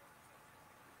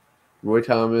 Roy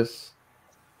Thomas.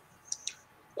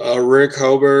 Rick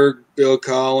Hoberg, Bill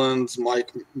Collins,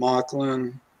 Mike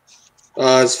Mocklin.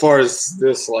 As far as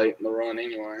this late in the run,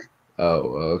 anyway. Oh,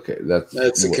 okay.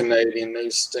 That's a Canadian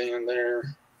newsstand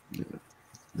there. Yeah.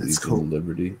 That's cool.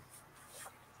 Liberty.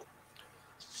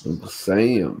 Uncle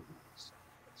Sam.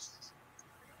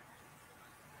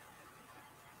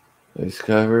 Nice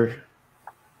cover.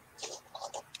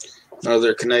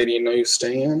 Another Canadian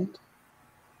newsstand.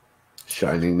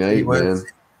 Shining Knight, man.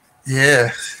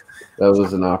 Yeah. That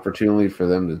was an opportunity for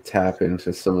them to tap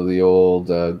into some of the old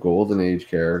Golden Age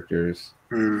characters.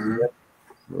 Mm-hmm.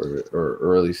 Or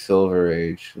early Silver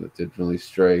Age that didn't really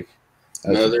strike.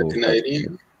 That's another cool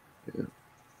Canadian. Yeah.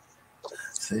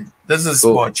 See, this is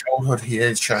cool. my childhood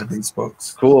here, showing these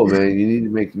books. Cool, man. You need to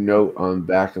make note on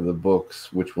back of the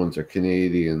books which ones are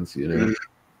Canadians, you know?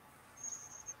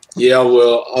 Yeah,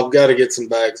 well, I've got to get some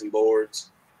bags and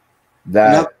boards. Is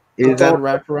that a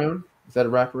wraparound? Is that a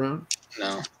wraparound?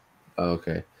 No. Oh,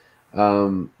 okay.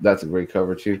 That's a great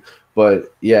cover too.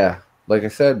 But yeah, like I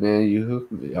said, man,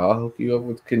 I'll hook you up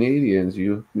with Canadians.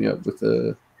 You hook me up with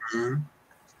the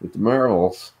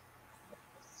Marvels.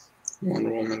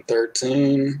 Wonder Woman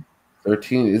 13.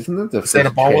 13, isn't it the Is that a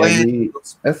bowling?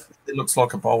 It looks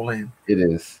like a bowling. It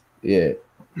is. Yeah.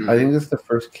 I think it's the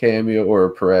first cameo, or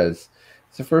Perez.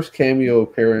 It's the first cameo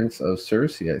appearance of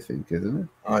Cersei, I think, isn't it?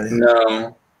 Oh, yeah.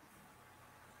 No.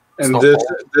 And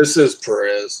this is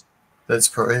Perez. That's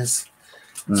Perez.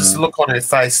 Just look on her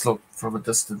face, look from a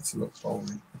distance, look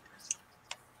bowling.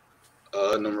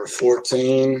 Number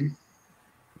 14.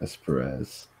 That's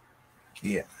Perez.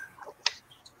 Yeah.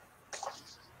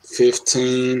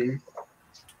 15.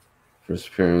 First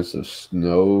appearance of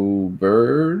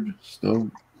Snowbird.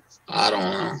 I don't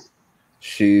know.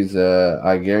 She's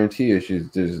I guarantee you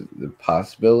there's the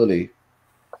possibility.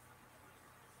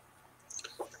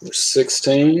 Number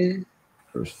 16.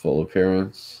 First full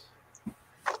appearance.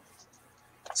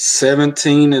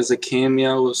 17 is a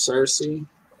cameo of Cersei.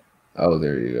 Oh,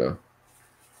 there you go.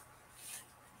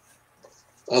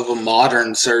 Of a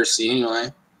modern Cersei,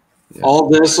 anyway. Yeah. All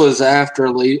this was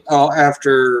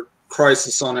after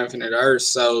Crisis on Infinite Earth,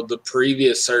 so the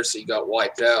previous Cersei got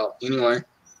wiped out. Anyway.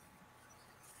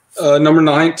 Number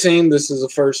 19, this is the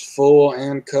first full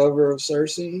and cover of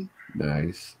Cersei.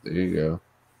 Nice. There you go.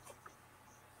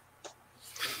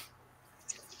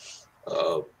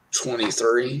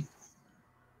 23.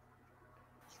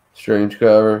 Strange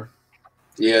cover.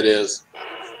 Yeah, it is.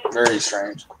 Very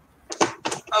strange.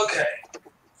 Okay.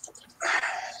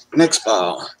 Next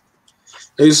pile.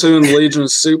 Who's Who in the Legion of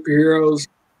Superheroes?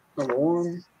 Number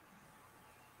 1.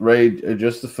 Ray,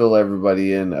 just to fill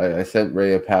everybody in, I sent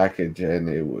Ray a package and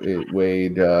it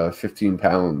weighed 15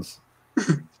 pounds.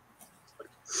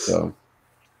 So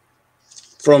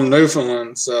from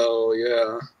Newfoundland. So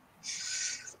yeah.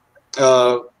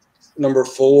 Number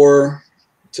 4,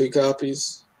 2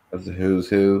 copies. that's the who's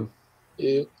who.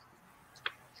 Yeah.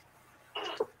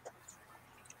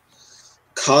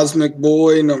 Cosmic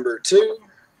Boy number 2.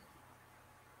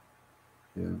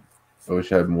 Yeah. I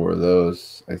wish I had more of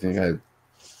those. I think I had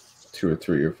 2 or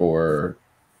 3 or 4.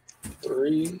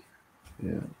 3.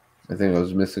 Yeah. I think I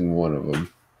was missing one of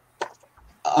them.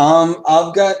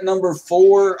 I've got number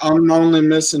 4. I'm only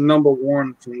missing number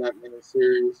 1 from that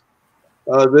miniseries.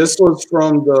 This was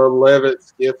from the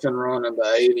Levitt Giffen run in the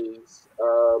 80s.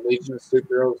 Legion of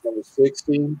Superheroes number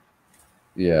 60.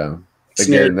 Yeah.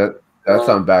 Again, that's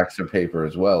on Baxter paper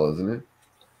as well, isn't it?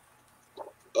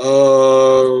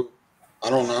 I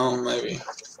don't know, maybe.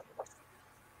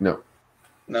 No.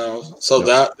 So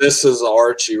No. this is the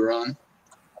Archie run.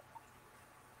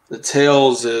 The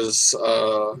Tails is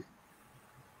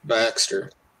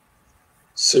Baxter.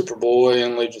 Superboy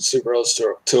and Legion Superheroes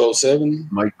 207.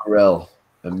 Mike Grell.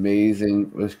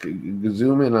 Amazing. Let's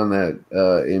zoom in on that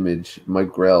image.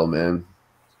 Mike Grell, man.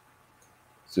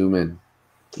 Zoom in.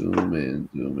 Zoom in.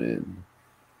 Zoom in.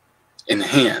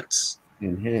 Enhance.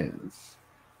 Enhance.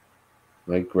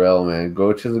 Mike Grell, man.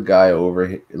 Go to the guy over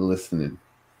here listening.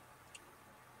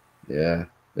 Yeah.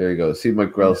 There you go. See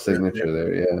Mike Grell's signature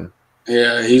there. Yeah.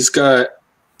 Yeah,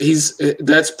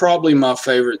 that's probably my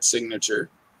favorite signature.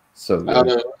 So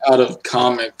good. Out of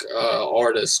comic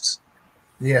artists.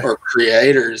 Yeah. Or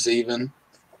creators even.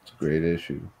 It's a great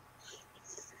issue.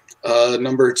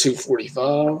 Number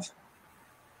 245.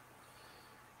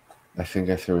 I think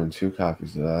I threw in 2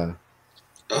 copies of that.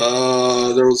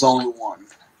 There was only 1.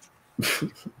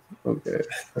 Okay.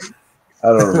 I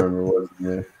don't remember what's in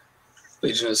there.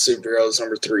 Legion of Superheroes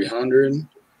number 300.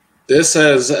 This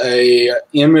has a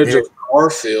image of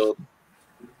Garfield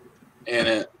in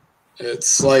it.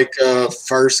 It's like a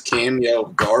first cameo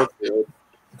of Garfield.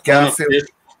 Garfield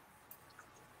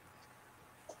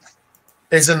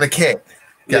is in the cat.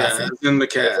 Yeah, it's in the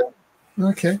cat.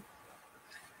 Okay.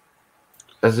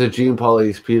 That's a Gene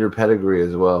Polly's Peter Pettigrew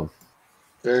as well.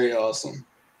 Very awesome.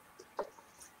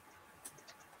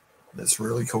 That's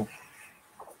really cool.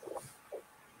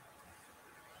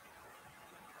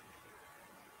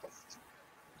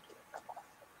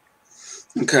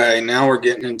 Okay, now we're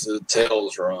getting into the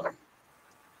Tails run.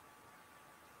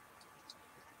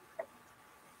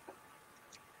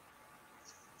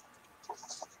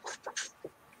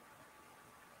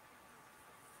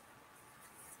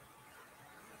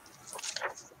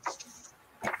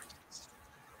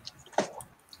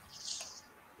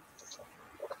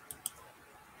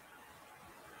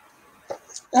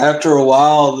 After a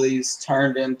while, these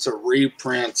turned into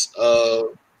reprints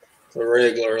of the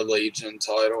regular Legion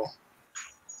title.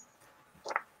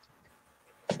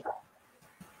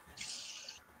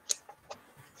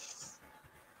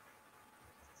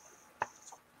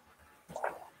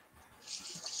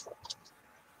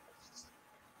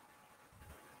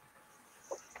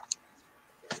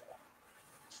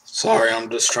 Sorry, I'm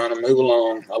just trying to move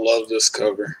along. I love this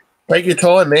cover. Take your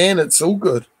time, man. It's all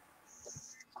good.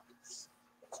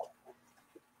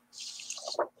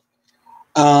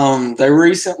 They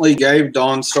recently gave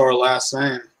Dawnstar a last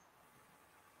name.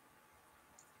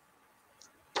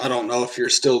 I don't know if you're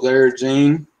still there,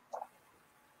 Gene.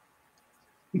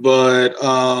 But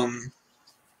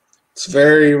it's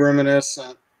very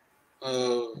reminiscent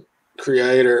of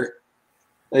creator.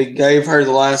 They gave her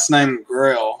the last name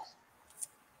Grell.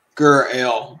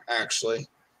 Gurl, actually.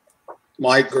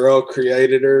 Mike Grell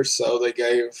created her, so they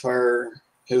gave her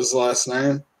his last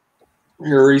name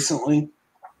here recently.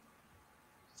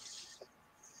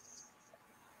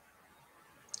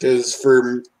 Because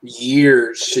for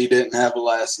years, she didn't have a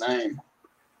last name.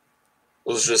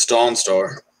 It was just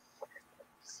Dawnstar.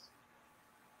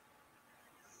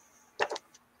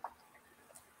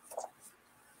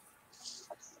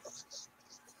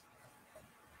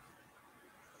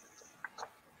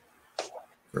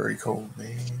 Very cool,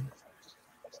 man.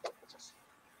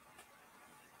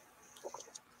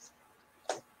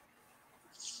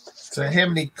 So how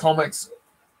many comics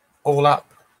all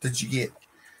up did you get?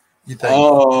 You think?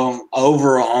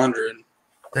 Over 100.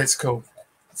 That's cool.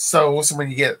 It's so awesome when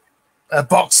you get a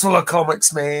box full of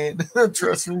comics, man.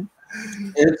 Trust me.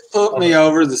 It put me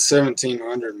over the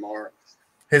 1,700 mark.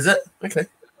 Is it? Okay.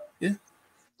 Yeah.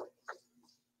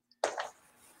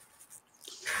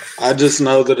 I just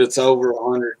know that it's over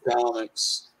 100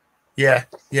 comics. Yeah.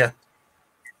 Yeah.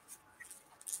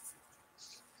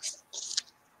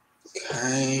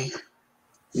 Okay.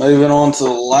 Moving on to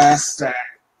the last stack.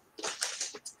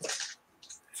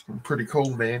 Pretty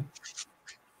cool, man.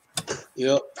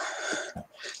 Yep.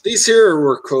 These here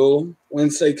were cool.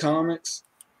 Wednesday Comics.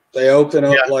 They open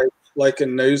up like a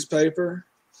newspaper.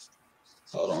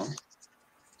 Hold on.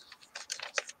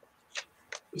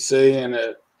 You see, and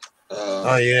it.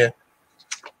 Oh yeah.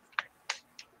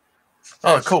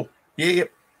 Oh, cool. Yeah,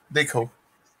 yep. They're cool.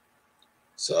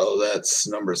 So that's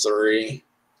number 3.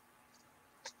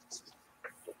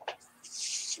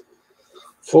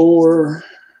 4,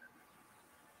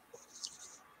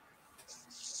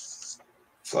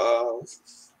 5.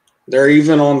 They're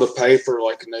even on the paper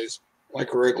like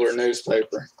a regular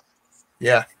newspaper.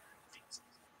 Yeah.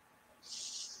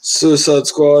 Suicide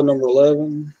Squad number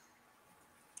 11.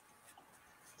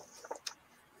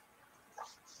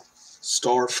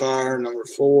 Starfire number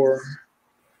 4.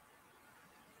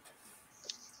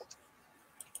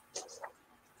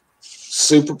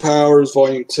 Superpowers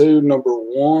Volume 2 number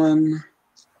 1.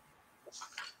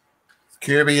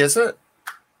 Kirby, is it?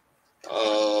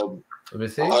 Let me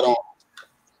see. I don't.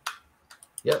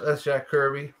 Yep, that's Jack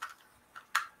Kirby.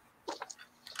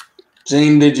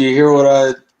 Gene, did you hear what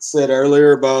I said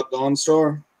earlier about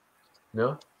Dawnstar?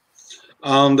 No.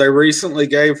 They recently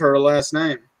gave her a last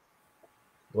name.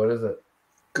 What is it?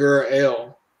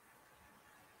 Gurl.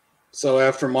 So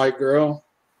after Mike Gurl.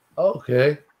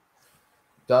 Okay.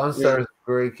 Dawnstar is a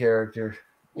great character.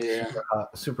 Yeah.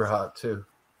 Super hot too.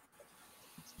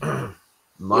 Y'all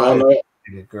My know,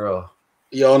 girl.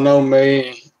 y'all know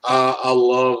me. I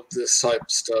love this type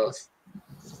of stuff.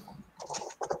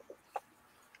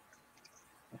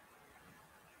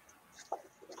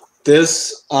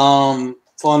 This fun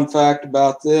fact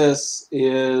about this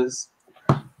is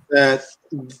that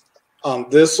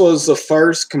this was the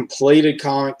first completed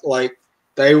comic. Like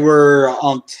they were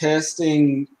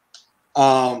testing,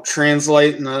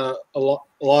 translating a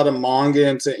lot of manga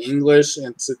into English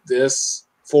into this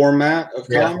format of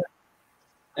comic,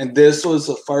 and this was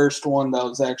the first one that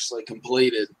was actually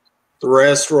completed. The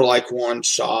rest were like one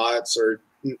shots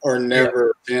or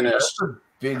never finished. That's a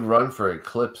big run for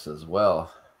Eclipse as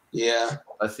well. Yeah,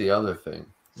 that's the other thing.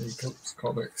 Eclipse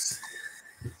Comics.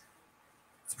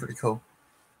 It's pretty cool.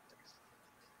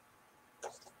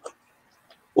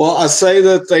 Well, I say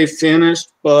that they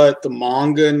finished, but the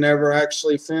manga never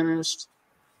actually finished.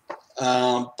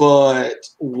 But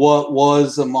what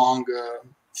was the manga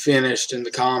finished in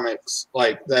the comics?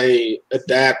 Like they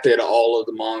adapted all of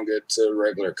the manga to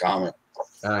regular comic.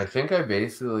 And I think I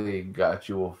basically got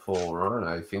you a full run.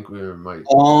 I think we might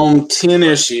 10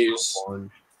 issues.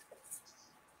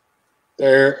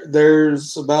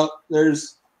 There's about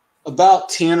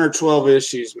 10 or 12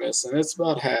 issues missing. It's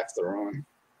about half the run.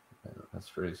 Yeah,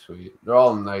 that's pretty sweet. They're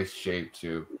all in nice shape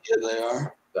too. Yeah, they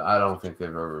are. I don't think they've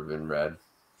ever been read.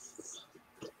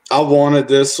 I wanted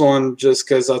this one just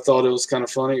because I thought it was kind of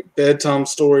funny. Bedtime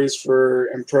Stories for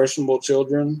Impressionable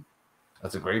Children.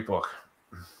 That's a great book.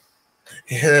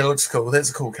 Yeah, that looks cool.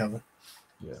 That's a cool cover.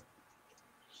 Yeah.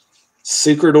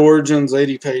 Secret Origins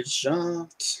 80-page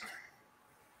jaunt.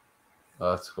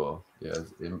 Oh, that's cool. Yeah,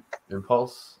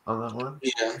 Impulse on that one.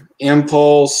 Yeah,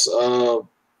 Impulse.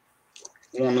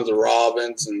 One of the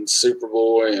Robins and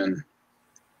Superboy and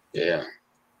yeah.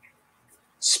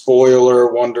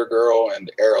 Spoiler, Wonder Girl,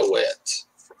 and Arrowette.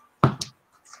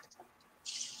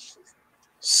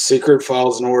 Secret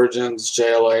Files and Origins,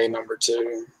 JLA number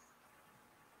 2.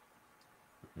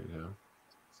 Yeah.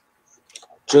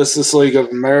 Justice League of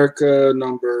America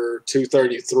number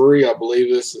 233. I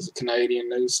believe this is a Canadian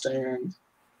newsstand.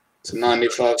 It's a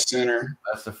 95 center.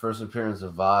 That's the first appearance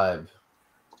of Vibe.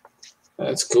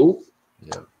 That's cool.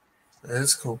 Yep. That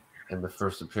is cool. And the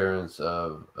first appearance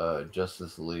of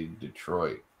Justice League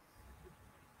Detroit.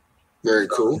 Very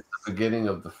cool. The beginning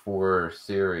of the 4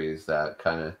 series that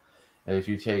kind of, and if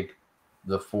you take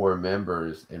the 4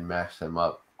 members and match them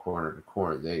up corner to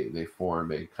corner, they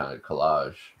form a kind of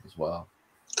collage as well.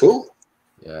 Cool.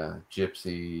 Yeah,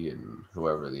 Gypsy and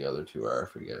whoever the other 2 are, I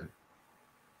forget.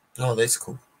 Oh, that's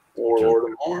cool.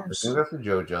 Warlord of I Mars. think that's a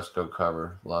Joe Justo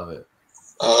cover. Love it.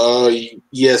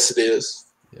 Yes, it is.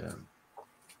 Yeah.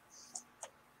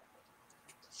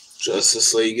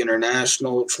 Justice League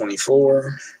International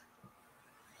 24.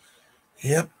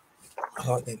 Yep. I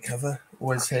like that cover.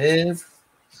 Always have.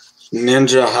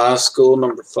 Ninja High School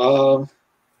number 5.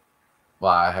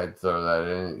 Well, I had to throw that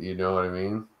in. You know what I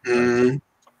mean? Mm-hmm.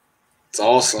 It's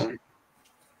awesome.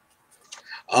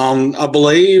 I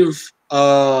believe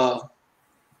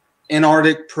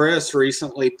Antarctic Press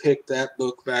recently picked that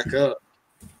book back up.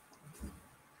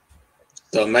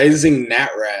 The Amazing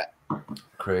Nat Rat.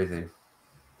 Crazy.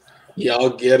 Y'all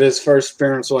get his first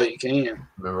appearance while you can.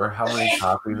 Remember how many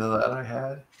copies of that I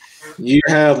had? You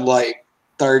had like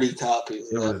 30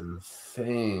 copies. It was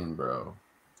insane, bro.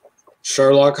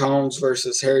 Sherlock Holmes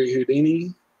versus Harry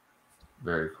Houdini.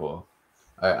 Very cool.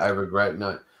 I regret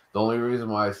not. The only reason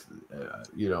why,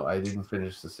 I didn't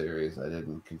finish the series, I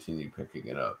didn't continue picking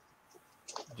it up.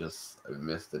 I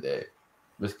missed the day,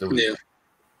 missed the week.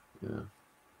 Yeah.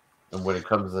 And when it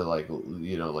comes to like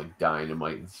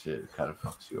dynamite and shit, it kind of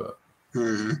fucks you up.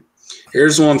 Mm-hmm.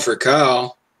 Here's one for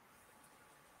Kyle.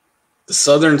 The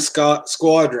Southern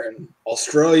Squadron,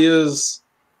 Australia's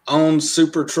own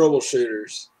super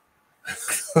troubleshooters.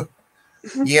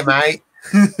 Yeah, mate.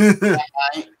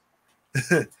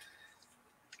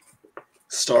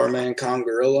 Starman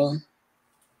Congorilla.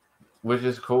 Which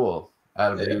is cool.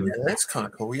 Adam Hughes. Yeah, that's kind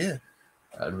of cool, yeah.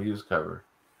 Adam Hughes cover.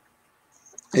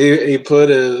 He put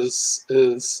his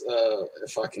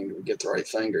if I can get the right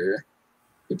finger here,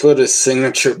 he put his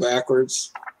signature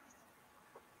backwards.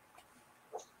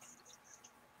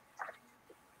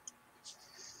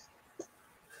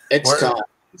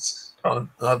 XCOMs.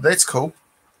 Oh, that's cool.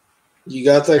 You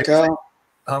got that, Kyle?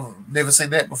 I've never seen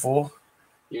that before.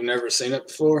 You've never seen it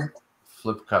before?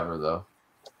 Flip cover though.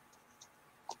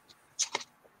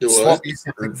 Do what?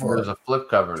 There's a flip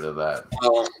cover to that.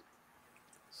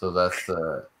 So that's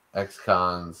the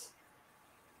XCons.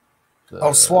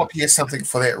 I'll swap you something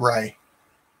for that, Ray.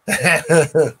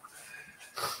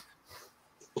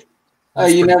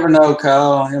 You never know,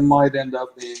 Kyle. It might end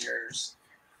up being yours.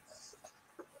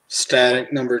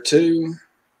 Static number 2.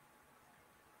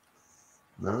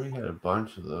 Remember, you had a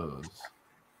bunch of those.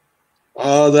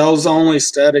 That was only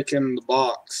static in the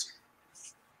box.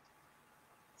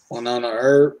 Winona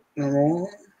Earp, number 1.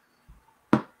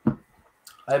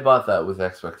 I bought that with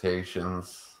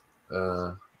expectations.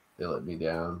 They let me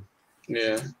down.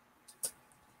 Yeah.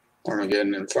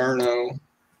 Armageddon Inferno.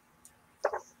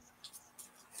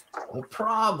 The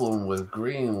problem with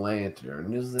Green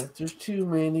Lantern is that there's too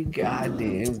many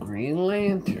goddamn Green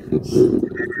Lanterns.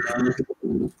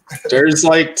 There's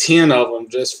like 10 of them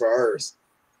just for Earth.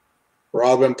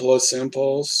 Robin plus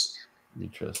Impulse.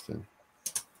 Interesting.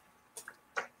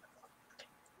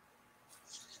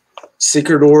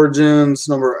 Secret Origins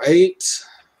number 8.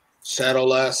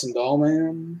 Shadowlass and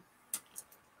Dollman.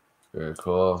 Very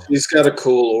cool. He's got a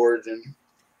cool origin.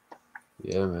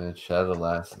 Yeah, man.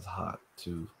 Shadowlass is hot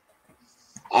too.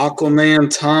 Aquaman,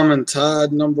 Tom and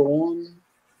Tide number 1.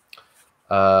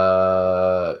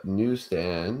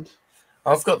 Newsstand.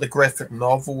 I've got the graphic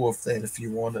novel of that if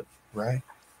you want it, Ray.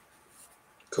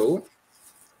 Cool.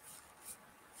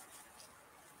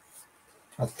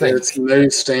 I think it's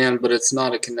Newsstand, but it's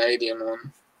not a Canadian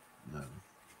one. No.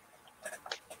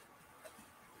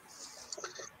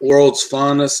 World's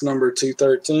Finest number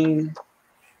 213.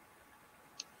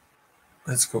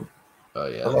 That's cool. Oh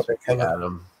yeah, I love that cover.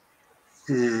 Adam.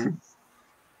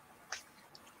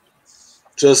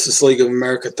 Justice League of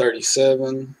America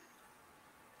 37.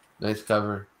 Nice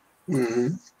cover. I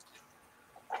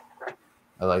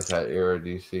like that era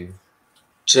DC.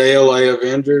 JLA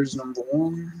Avengers number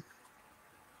 1.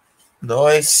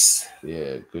 Nice.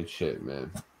 Yeah, good shit,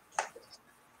 man.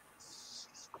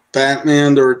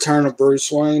 Batman: The Return of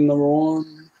Bruce Wayne number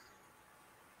 1.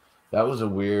 That was a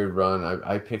weird run.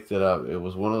 I picked it up. It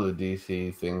was one of the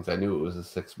DC things. I knew it was a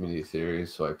 6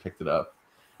 mini-series, so I picked it up.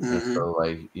 And so,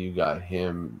 like, you got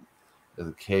him as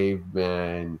a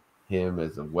caveman, him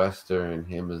as a Western,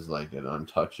 him as, like, an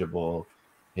untouchable,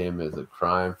 him as a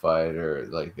crime fighter.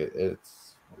 Like,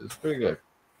 it's pretty good.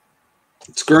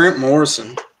 It's Grant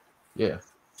Morrison. Yeah.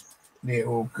 Yeah,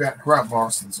 well, Grant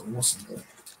Morrison's awesome.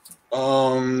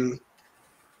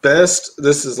 This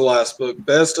is the last book.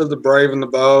 Best of the Brave and the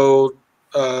Bold,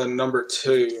 number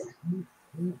 2.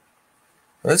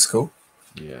 That's cool.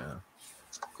 Yeah.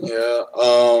 Yeah.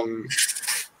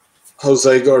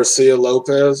 Jose Garcia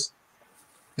Lopez.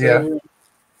 Yeah.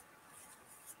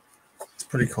 It's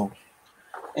pretty cool.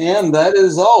 And that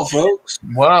is all, folks.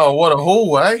 Wow, what a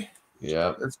haul, eh?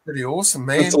 Yeah. That's pretty awesome,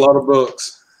 man. That's a lot of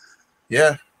books.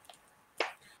 Yeah.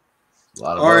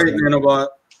 All right, Nanobot.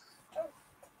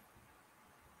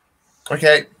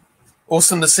 Okay.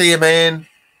 Awesome to see you, man.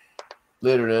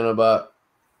 Later, Nanobot.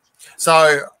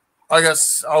 So, I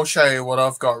guess I'll show you what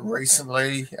I've got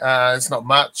recently. It's not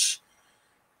much,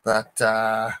 but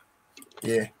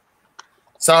yeah.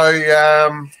 So,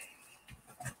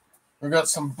 we've got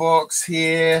some books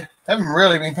here. Haven't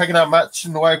really been picking up much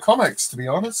in the way of comics, to be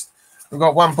honest. We've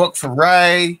got one book for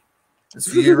Ray. It's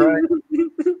for you, Ray.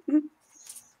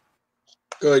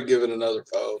 Go ahead and give it another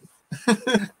fold.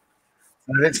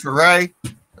 That's for Ray.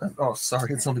 Oh,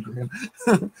 sorry, it's on the ground.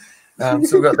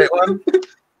 So we've got that one.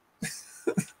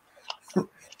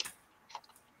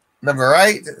 Number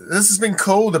 8. This has been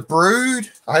cool. The Brood.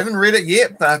 I haven't read it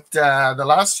yet, but the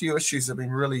last few issues have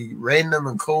been really random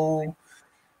and cool.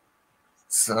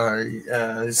 So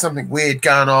there's something weird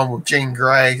going on with Jean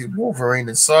Grey, Wolverine,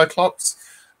 and Cyclops.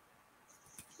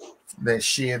 They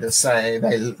share the same.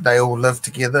 They all live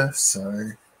together. So,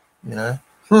 you know.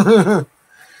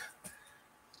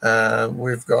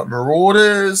 We've got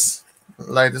Marauders.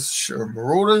 Latest show of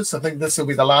Marauders. I think this will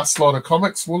be the last lot of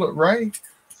comics, will it, Ray?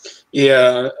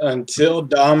 Yeah, until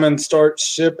Diamond starts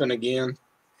shipping again.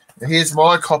 Here's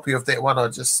my copy of that one. I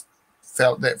just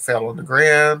felt that fell on the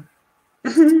ground.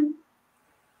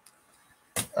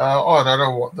 I don't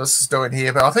know what this is doing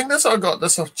here, but I think I got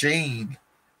this off Gene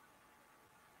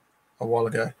a while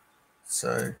ago.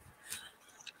 So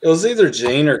it was either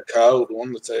Gene or Code, one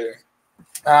of the two.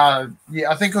 Yeah,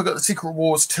 I think I got the Secret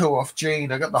Wars 2 off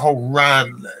Gene. I got the whole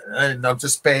run, and I'll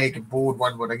just bag and board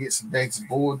one when I get some bags and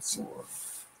boards.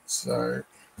 So,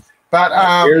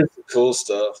 but here's the cool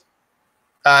stuff.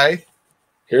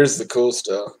 Here's the cool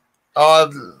stuff.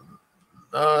 Not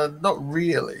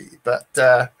really, but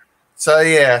so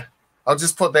yeah, I'll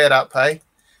just put that up. Hey,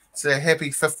 it's a happy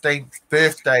 15th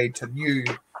birthday to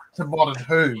Modern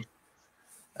Who.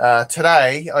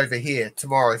 Today over here,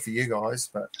 tomorrow for you guys,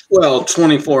 but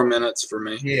 24 minutes for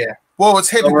me. Yeah, well, it's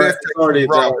happy birthday already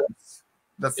to Rose,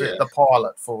 the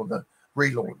pilot for the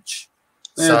relaunch.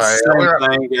 So same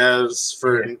thing as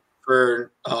for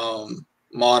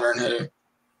Modern Who.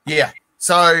 Yeah,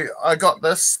 so I got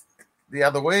this the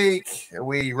other week.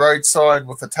 We road sign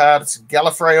with the TARDIS and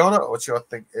Gallifrey on it, which I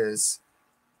think is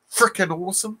freaking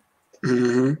awesome.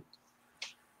 Mm-hmm.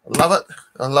 I love it.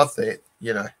 I love that,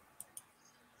 you know.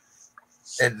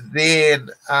 And then,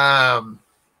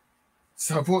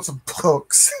 so I bought some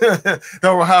books. They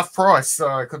were half price, so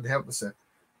I couldn't help myself.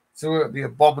 So we got The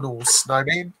Abominable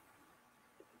Snowman.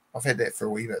 I've had that for a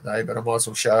wee bit though, but I might as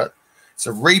well show it. It's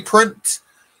a reprint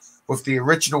with the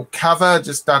original cover,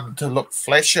 just done to look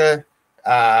flasher.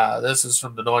 This is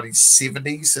from the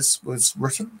 1970s. This was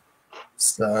written.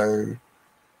 So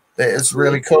that is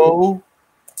really cool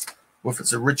with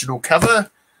its original cover.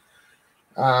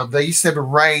 They used to have a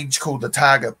range called the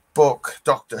Target Book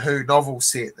Doctor Who novel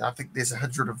set. I think there's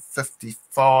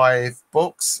 155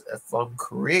 books, if I'm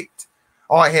correct.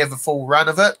 I have a full run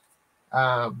of it.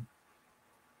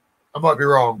 I might be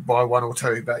wrong by 1 or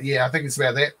 2, but yeah, I think it's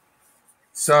about that.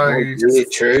 So really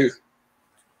true.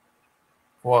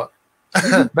 What?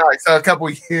 No, so a couple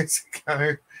of years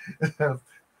ago,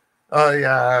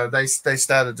 they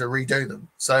started to redo them.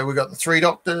 So we got the 3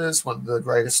 Doctors, one of the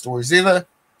greatest stories ever.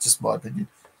 Just my opinion.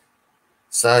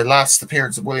 So last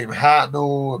appearance of William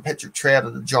Hartnell and Patrick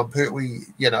Troughton and John Pertwee,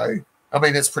 you know, I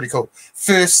mean, it's pretty cool.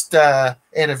 First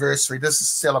anniversary. This is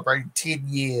celebrating 10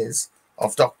 years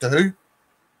of Doctor Who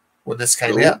when this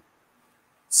came out.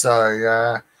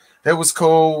 So that was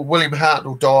cool. William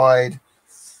Hartnell died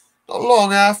not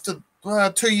long after,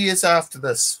 2 years after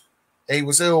this. He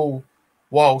was ill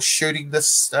while shooting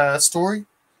this story.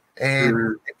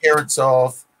 And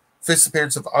first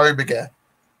appearance of Omega.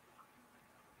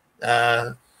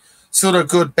 Sort of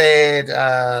good,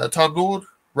 bad Time Lord.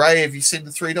 Ray, have you seen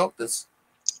the 3 Doctors?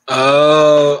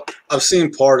 I've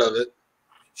seen part of it.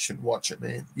 Should watch it,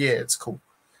 man. Yeah, it's cool.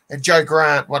 And Joe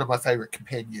Grant, one of my favorite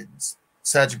companions.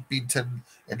 Sergeant Benton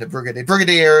and the Brigadier.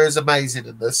 Brigadier is amazing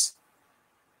in this.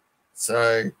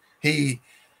 So he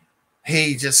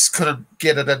just couldn't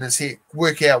get it in his head,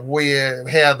 work out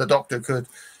how the Doctor could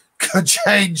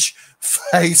change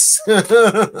face.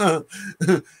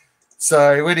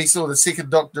 So when he saw the second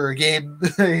Doctor again,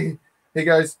 he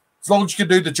goes, as long as you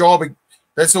can do the job,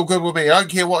 that's all good with me. I don't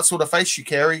care what sort of face you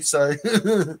carry. So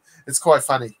it's quite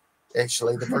funny,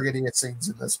 actually, the Brigadier scenes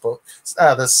in this book,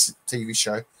 this TV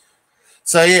show.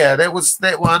 So yeah, that was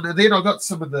that one. And then I got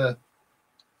some of the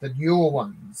newer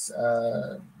ones.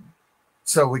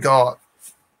 So we got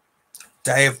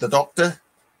Day of the Doctor,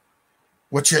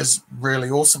 which is really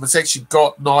awesome. It's actually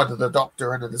got Night of the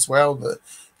Doctor in it as well. The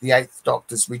 8th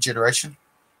Doctor's Regeneration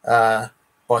by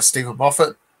Stephen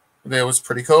Moffat. That was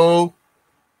pretty cool.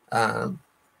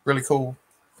 Really cool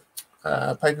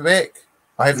paperback.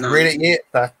 I haven't read it yet,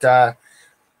 but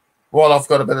while I've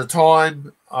got a bit of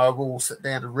time, I will sit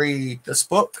down and read this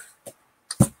book.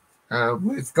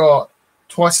 We've got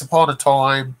Twice Upon a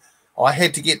Time. I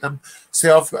had to get them.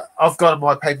 So I've got in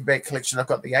my paperback collection, I've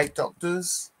got the 8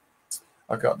 Doctors.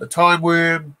 I've got the Time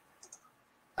Worm.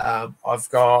 I've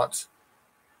got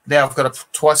a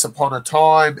Twice Upon a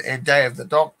Time and Day of the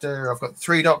Doctor. I've got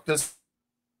 3 Doctors,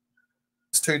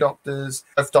 2 Doctors,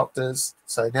 5 Doctors.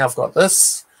 So now I've got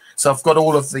this. So I've got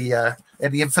all of the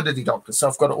and the Infinity Doctor. So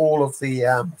I've got all of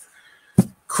the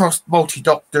cross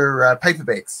multi-doctor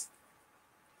paperbacks.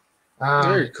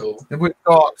 Very cool. And we've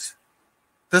got,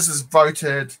 this is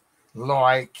voted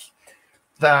like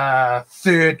the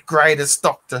third greatest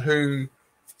Doctor Who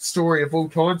story of all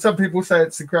time. Some people say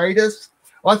it's the greatest.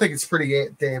 I think it's pretty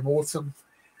damn awesome.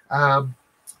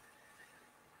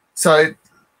 So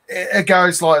it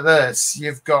goes like this.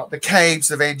 You've got The Caves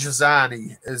of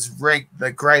Androzani is ranked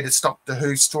the greatest Doctor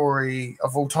Who story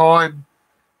of all time.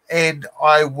 And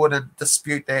I wouldn't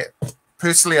dispute that.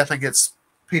 Personally, I think it's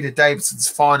Peter Davison's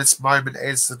finest moment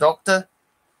as the Doctor.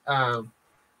 But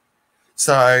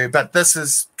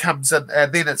this comes in,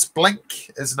 and then it's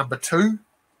Blink is number 2.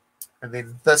 And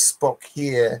then this book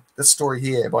here, this story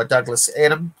here by Douglas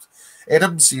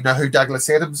Adams. You know who Douglas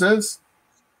Adams is?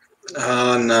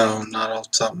 No, not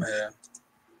off the top of my head.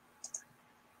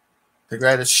 The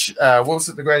greatest, what was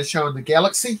it? The Greatest Show in the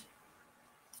Galaxy.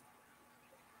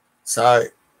 So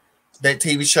that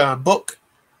TV show and book.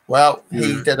 Well,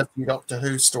 he did a few Doctor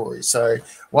Who stories. So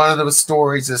one of those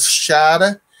stories is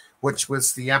Shada, which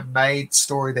was the unmade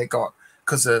story that got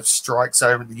because of strikes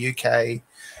over in the UK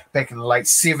back in the late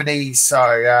 70s.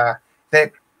 So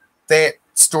that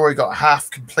story got half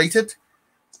completed.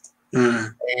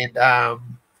 And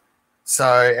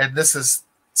and this is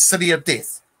City of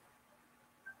Death.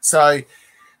 So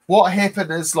what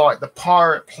happened is like the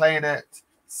Pirate Planet,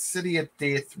 City of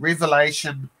Death,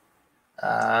 Revelation,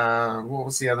 what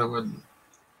was the other one?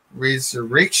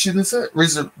 Resurrection, is it?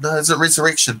 Is it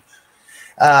Resurrection?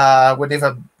 Were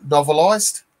never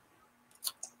novelized.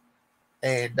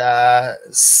 And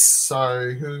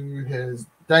so who has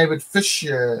David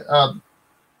Fisher?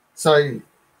 So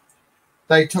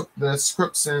they took the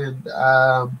scripts and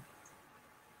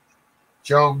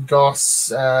John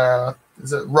Goss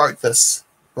wrote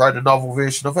a novel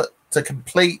version of it to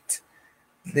complete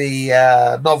the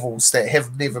novels that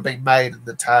have never been made in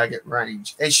the Target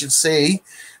range. As you see,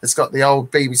 it's got the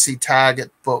old BBC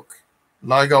Target book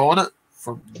logo on it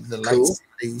from the late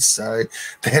 70s. So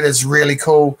that is really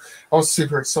cool. I was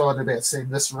super excited about seeing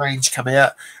this range come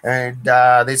out, and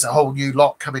there's a whole new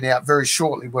lot coming out very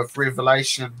shortly with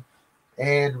Revelation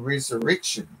and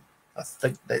Resurrection. I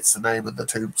think that's the name of the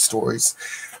 2 stories,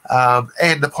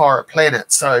 and the Pirate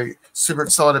Planet. So super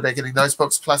excited about getting those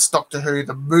books, plus Doctor Who.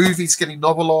 The movie's getting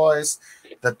novelized.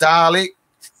 The Dalek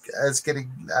is getting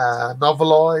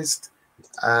novelized.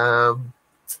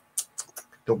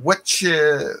 The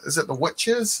Witcher, is it The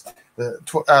Witches? The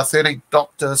 13th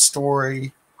Doctor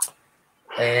story.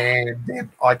 And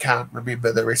then I can't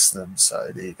remember the rest of them.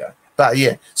 So there you go. But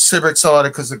yeah, super excited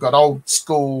because they've got old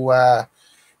school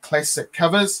classic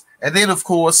covers. And then, of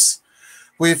course,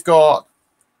 we've got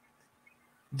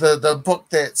the book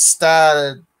that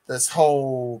started this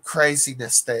whole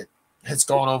craziness that has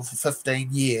gone on for 15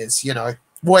 years, you know.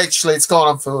 Well, actually, it's gone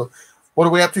on for, what are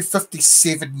we up to?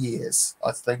 57 years,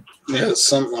 I think. Yeah,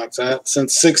 something like that.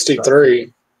 Since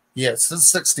 63. Yeah, since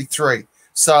 63.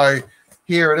 So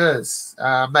here it is.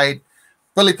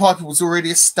 Billie Piper was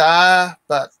already a star,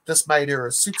 but this made her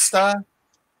a superstar.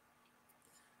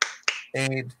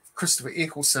 And Christopher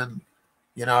Eccleston,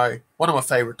 you know, one of my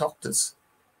favorite Doctors.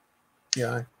 You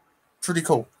know, pretty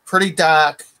cool. Pretty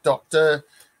dark Doctor.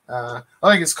 I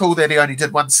think it's cool that he only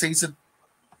did 1 season,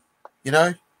 you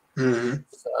know.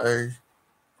 So,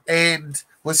 and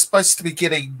we're supposed to be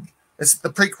getting, the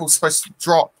prequel's supposed to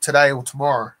drop today or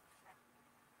tomorrow.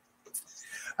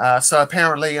 So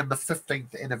apparently in the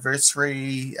 15th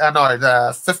anniversary,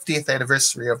 the 50th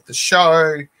anniversary of the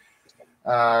show,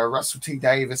 Russell T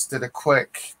Davies did a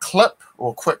quick clip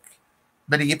or quick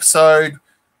mini episode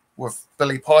with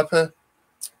Billie Piper,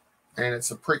 and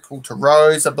it's a prequel to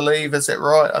Rose, I believe. Is that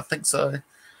right? I think so.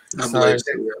 I believe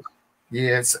so.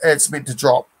 Yeah, it's meant to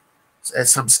drop at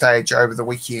some stage over the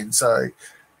weekend. So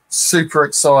super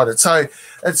excited. So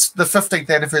it's the 15th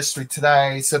anniversary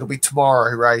today, so it'll be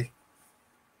tomorrow, Ray.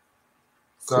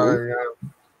 So, cool.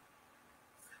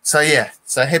 Yeah.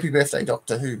 So happy birthday,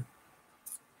 Doctor Who,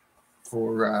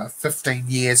 for 15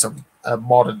 years of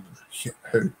modern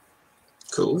Who.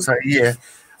 Cool. So yeah.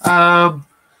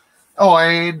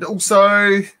 And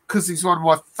also because he's one of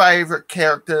my favorite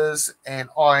characters, and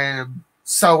I am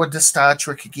so into Star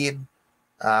Trek again.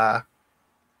 I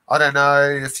don't know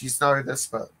if you know this,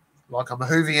 but like I'm a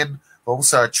Whovian, but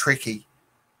also a Trekkie.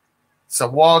 So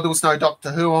while there was no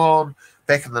Doctor Who on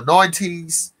back in the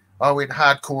 90s, I went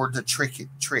hardcore into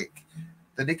Trek.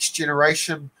 The Next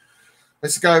Generation.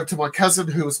 Let's go over to my cousin,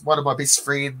 who was one of my best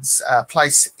friends,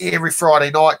 place every Friday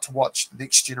night to watch The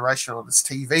Next Generation on his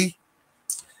TV.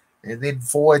 And then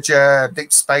Voyager,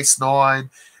 Deep Space Nine,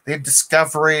 then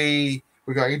Discovery,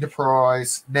 we got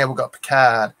Enterprise, now we've got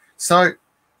Picard. So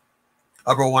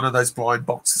I brought one of those blind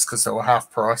boxes because they were half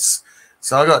price.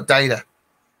 So I got Data.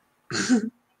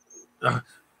 The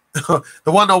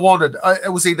one I wanted,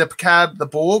 it was either Picard, the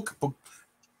Borg,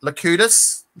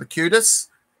 Locutus,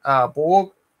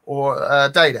 Borg, or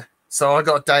Data. So I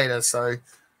got Data. So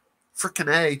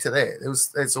freaking A to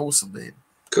that. That's awesome, man.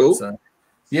 Cool. So,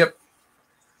 yep.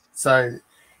 So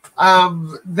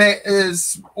that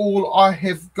is all I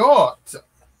have got.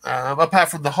 Apart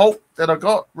from the Hulk that I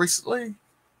got recently.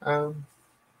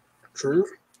 True.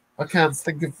 I can't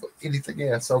think of anything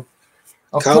else. I've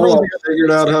Kyle, I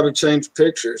figured out how to change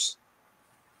pictures.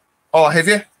 Oh, have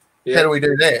you? Yeah. How do we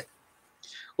do that?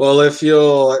 Well, if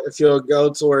you'll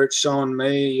go to where it's showing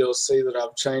me, you'll see that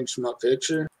I've changed my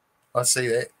picture. I see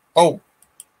that. Oh,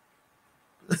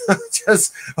 I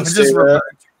just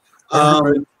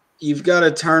you've got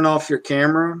to turn off your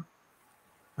camera.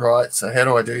 Right. So how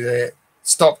do I do that?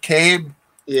 Stop cam.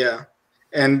 Yeah.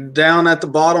 And down at the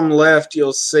bottom left,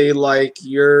 you'll see like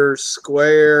your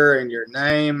square and your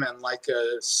name and like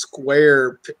a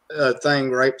square thing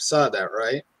right beside that,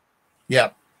 right?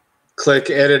 Yep. Click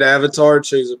Edit Avatar,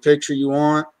 choose a picture you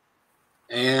want,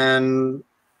 and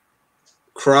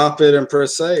crop it and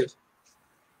press Save.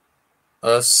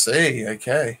 I see.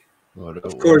 Okay.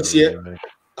 Of course, yeah.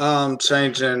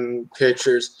 Changing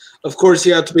pictures. Of course,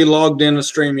 you have to be logged in to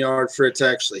StreamYard for it to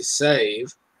actually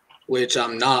save, which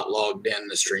I'm not logged in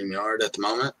to StreamYard at the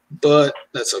moment, but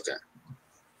that's okay.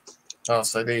 Oh,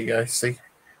 so there you go. See?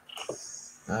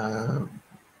 There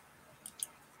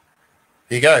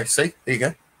you go. See? There you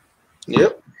go.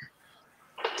 Yep.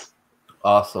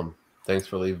 Awesome. Thanks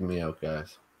for leaving me out,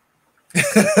 guys.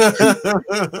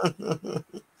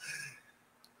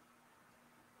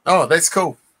 Oh, that's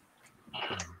cool.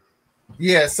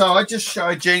 Yeah, so I just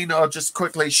showed Gene. I'll just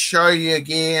quickly show you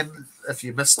again if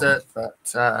you missed it. But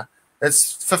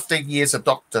it's 15 years of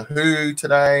Doctor Who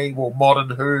today, well, modern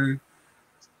Who.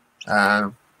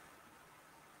 Now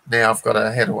I've got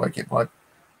how do I get my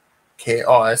care?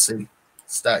 Oh, I see.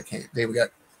 Start care. There we go.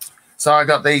 So I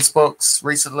got these books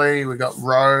recently. We got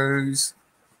Rose,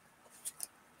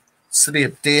 City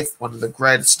of Death, one of the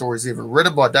greatest stories ever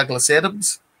written by Douglas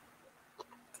Adams.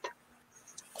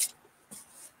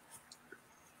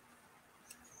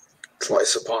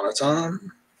 Twice Upon a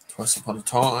Time. Twice Upon a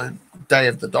Time. Day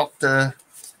of the Doctor.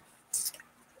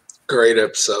 Great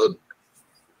episode.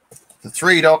 The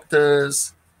Three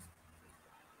Doctors.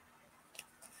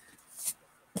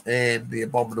 And The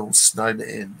Abominable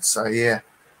Snowman. So, yeah.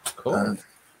 Cool.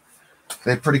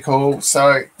 They're pretty cool.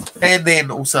 So, and then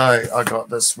also I got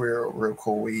this real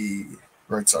cool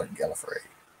Roadside in Gallifrey.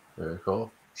 Very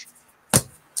cool.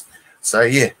 So,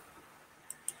 yeah.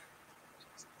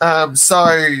 So,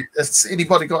 has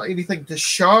anybody got anything to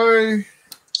show?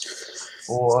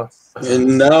 Or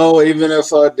no, even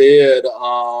if I did,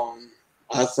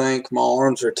 I think my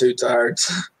arms are too tired.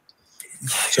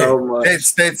 So much.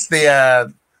 That's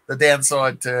the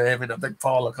downside to having a big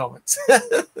pile of comics.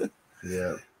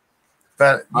 Yeah.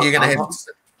 But you're gonna have.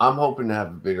 I'm hoping to have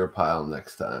a bigger pile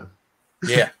next time.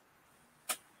 Yeah.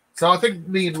 So I think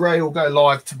me and Ray will go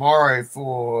live tomorrow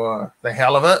for the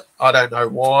hell of it. I don't know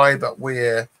why, but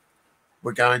we're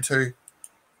going to.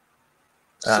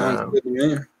 Sounds good to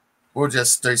me. We'll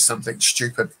just do something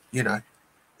stupid, you know.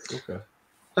 Okay.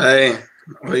 Hey,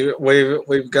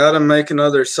 we've got to make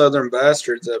another Southern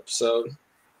Bastards episode.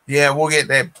 Yeah, we'll get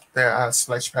that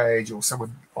splash page or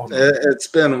someone on. It's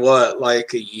been what,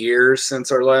 like a year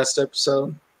since our last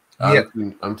episode? Yeah,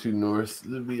 I'm too north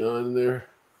to be on there.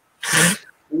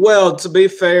 Well, to be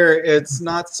fair, it's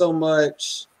not so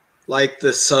much like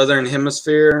the Southern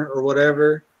Hemisphere or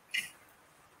whatever.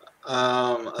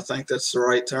 I think that's the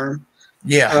right term.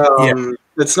 Yeah,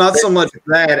 It's not so much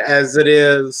that as it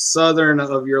is Southern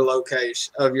of your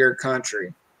location, of your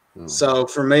country. So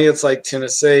for me, it's like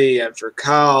Tennessee, and for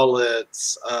Kyle,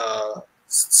 it's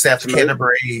South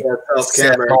Canterbury, South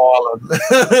Canterbury.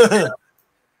 Island.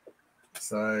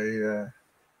 So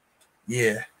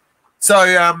yeah.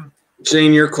 So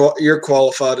Gene, you're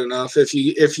qualified enough. If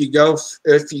you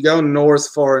go north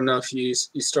far enough, you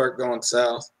start going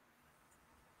south.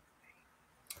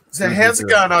 So how's it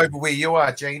going over where you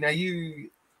are, Gene? Are you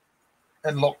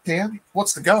in lockdown?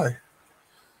 What's the go?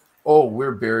 Oh,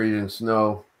 we're buried in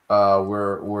snow.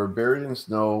 We're buried in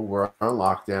snow. We're on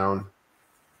lockdown.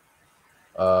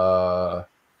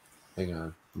 Hang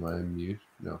on. Am I on mute?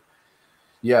 No.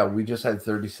 Yeah, we just had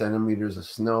 30 centimeters of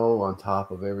snow on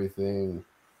top of everything.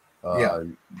 Yeah.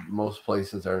 Most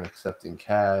places aren't accepting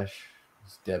cash.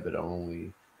 It's debit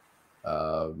only.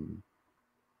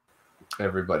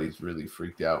 Everybody's really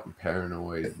freaked out and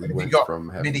paranoid. We went from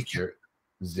having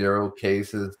 0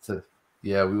 cases to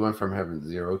we went from having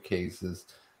 0 cases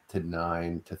to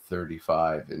 9 to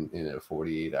 35 in a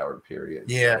 48-hour period.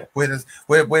 Yeah, we're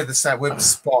the same. We've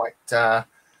spiked.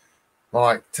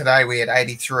 Like today we had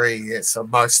 83. It's the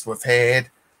most we've had.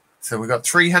 So we've got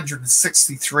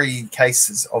 363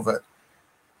 cases of it.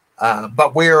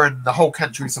 But we're in the whole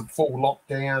country's in full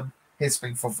lockdown. Has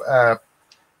been for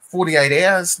 48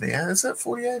 hours now. Is it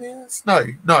 48 hours? No,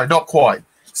 not quite.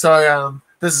 So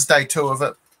this is day 2 of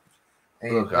it.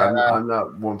 And, look, I'm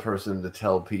not one person to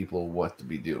tell people what to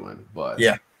be doing, but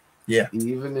yeah.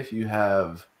 Even if you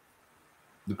have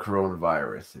the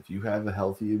coronavirus, if you have a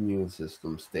healthy immune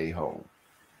system, stay home.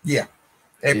 Yeah,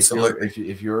 absolutely.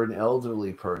 If you're an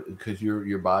elderly person, because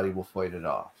your body will fight it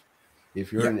off.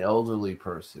 If you're an elderly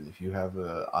person, if you have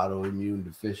an autoimmune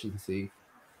deficiency,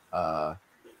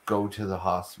 go to the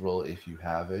hospital if you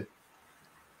have it.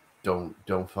 Don't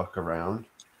fuck around.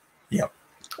 Yep.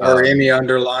 Or any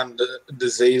underlying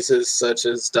diseases such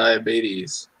as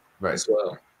diabetes, right? As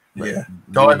well. Right. Yeah,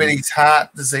 diabetes,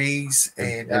 heart disease,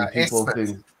 and people asthma.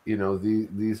 think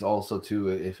these also too.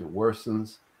 If it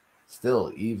worsens,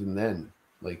 still even then,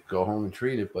 like go home and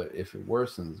treat it. But if it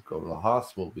worsens, go to the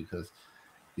hospital because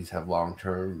these have long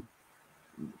term.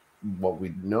 What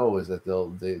we know is that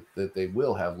they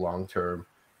will have long term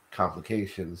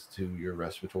complications to your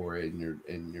respiratory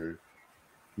and your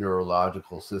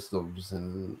neurological systems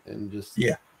and just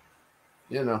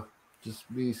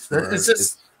just be smart.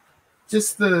 It's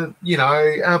just the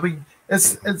I mean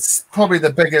it's probably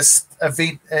the biggest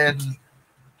event in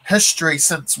history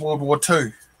since World War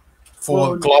II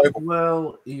for global.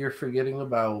 Well, you're forgetting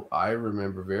about, I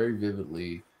remember very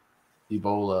vividly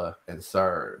Ebola and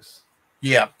SARS.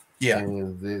 Yeah.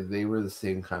 And they were the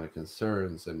same kind of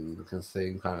concerns and the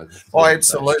same kind of. Oh,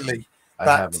 absolutely. I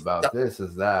have about this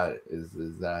is that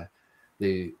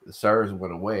the SARS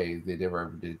went away. They never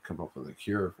ever did come up with a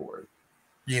cure for it.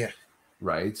 Yeah.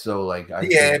 Right. So like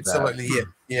absolutely.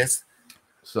 Yes.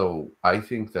 So I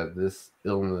think that this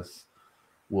illness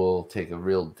will take a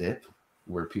real dip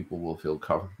where people will feel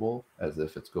comfortable as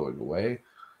if it's going away,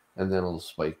 and then it'll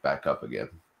spike back up again.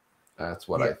 That's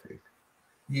what I think.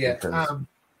 Yeah. Because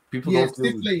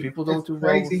people don't do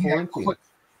well with quarantine.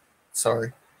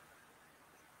 Sorry.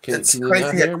 Can you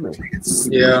not hear me?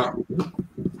 Yeah.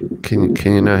 Can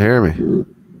you not hear me?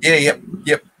 Yeah.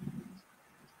 Yep.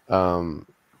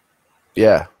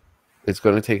 Yeah, it's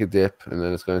going to take a dip and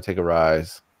then it's going to take a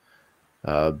rise.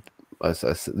 There's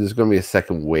going to be a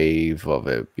second wave of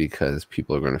it because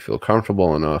people are going to feel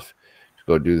comfortable enough to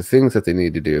go do the things that they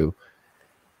need to do.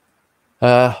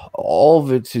 All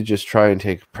of it to just try and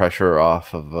take pressure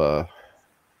off of the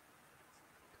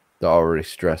already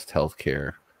stressed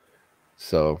healthcare.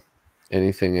 So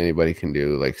anything anybody can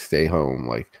do, like stay home.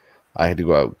 Like I had to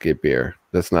go out and get beer.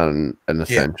 That's not an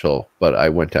essential, but I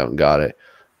went out and got it.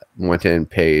 Went in,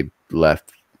 paid,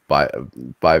 left by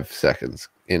 5 seconds,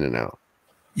 in and out.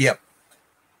 Yep.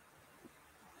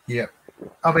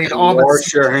 I mean,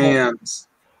 wash your hands.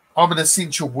 I'm an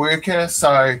essential worker,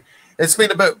 so it's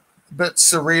been a bit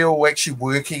surreal actually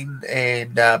working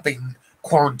and being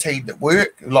quarantined at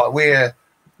work. Like we're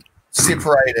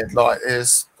separated. Like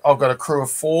I've got a crew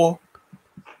of 4,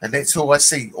 and that's all I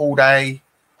see all day.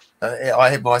 I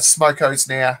have my smokos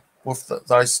now with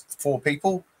those 4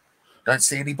 people. Don't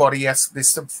see anybody else.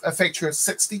 There's a factory of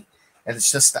 60, and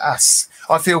it's just us.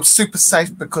 I feel super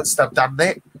safe because they've done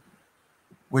that.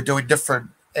 We're doing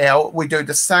different hours. We do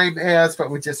the same hours,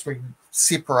 but we're just being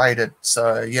separated.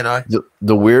 So,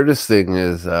 The weirdest thing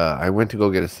is I went to go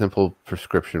get a simple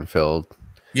prescription filled.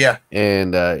 Yeah.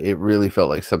 And it really felt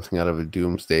like something out of a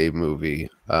doomsday movie.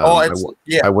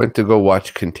 I went to go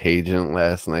watch Contagion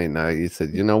last night, and I said,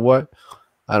 you know what?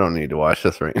 I don't need to watch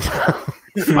this right now.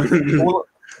 Well,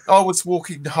 I was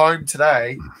walking home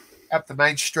today up the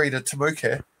main street of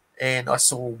Temuka, and I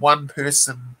saw 1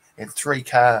 person and 3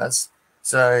 cars.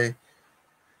 So,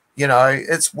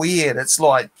 it's weird. It's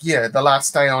like, the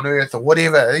last day on Earth or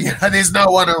whatever. There's no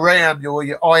one around.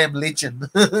 You're I Am Legend.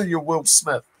 You're Will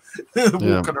Smith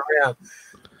walking around,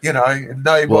 and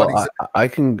nobody's. Well, I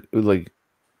can,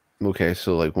 okay,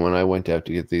 so, when I went out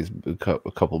to get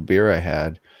a couple beer I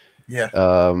had,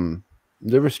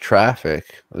 there was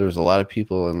traffic. There was a lot of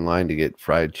people in line to get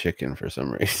fried chicken for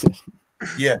some reason.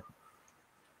 Yeah.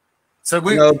 So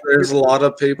there's a lot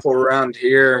of people around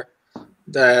here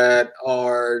that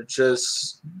are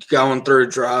just going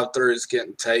through drive-thrus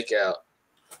getting takeout.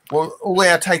 Well, all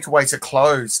our takeaways are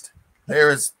closed. There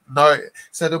is so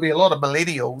there'll be a lot of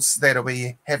millennials that'll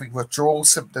be having withdrawal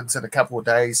symptoms in a couple of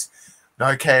days.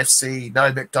 No KFC,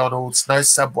 no McDonald's, no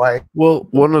Subway. Well,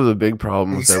 one of the big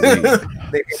problems that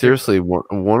we seriously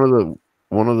one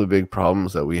of the big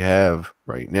problems that we have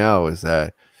right now is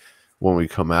that when we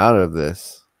come out of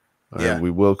this, Yeah. and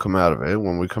we will come out of it.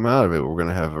 When we come out of it, we're going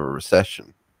to have a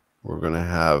recession. We're going to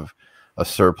have a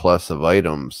surplus of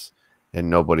items, and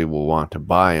nobody will want to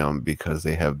buy them because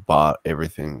they have bought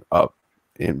everything up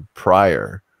in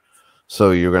prior.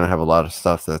 So you're going to have a lot of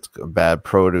stuff that's bad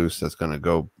produce that's going to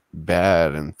go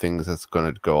bad, and things that's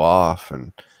going to go off,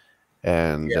 and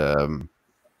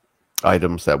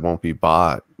items that won't be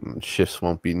bought, and shifts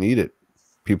won't be needed.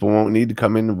 People won't need to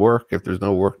come into work if there's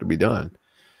no work to be done.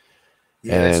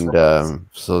 Yeah, And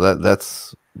so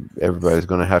that's everybody's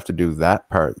going to have to do that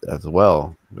part as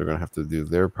well. They're going to have to do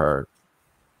their part.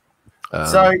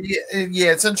 So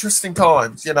yeah, it's interesting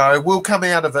times. You know, we'll come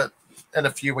out of it in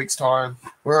a few weeks' time.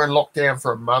 We're in lockdown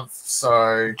for a month,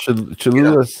 so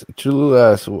Cholula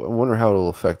asks, I wonder how it'll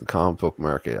affect the comic book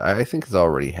market. I think it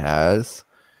already has.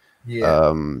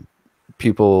 Yeah.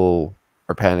 People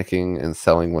are panicking and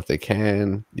selling what they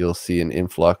can. You'll see an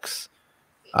influx.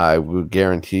 I would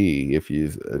guarantee if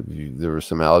there was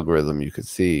some algorithm you could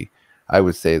see, I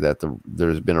would say that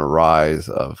there's been a rise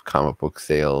of comic book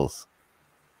sales,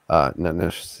 not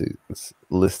necessarily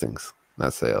listings,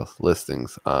 not sales,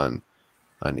 listings on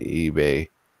eBay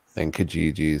and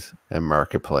Kijijis and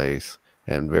Marketplace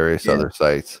and various other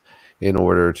sites in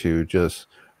order to just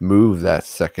move that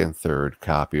second, third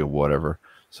copy of whatever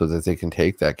so that they can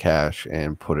take that cash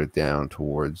and put it down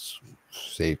towards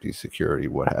safety, security,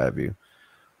 what have you.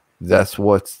 That's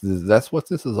what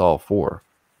this is all for.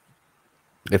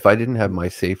 If I didn't have my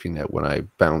safety net when I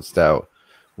bounced out,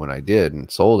 when I did and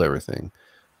sold everything,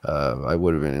 I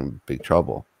would have been in big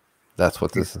trouble. That's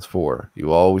what this is for.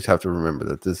 You always have to remember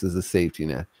that this is a safety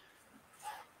net.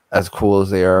 As cool as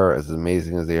they are, as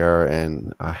amazing as they are,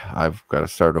 and I've got to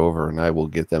start over, and I will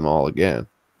get them all again.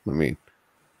 I mean,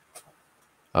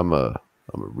 I'm a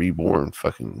reborn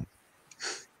fucking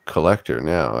collector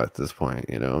now at this point,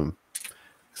 you know.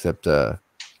 Except,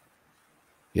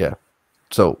 yeah.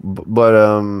 So,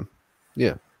 but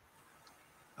yeah.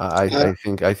 I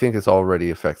think it's already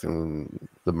affecting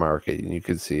the market, and you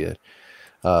can see it.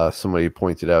 Somebody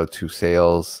pointed out 2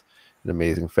 sales, an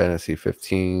Amazing Fantasy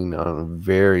 15 on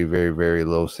very, very, very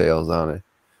low sales on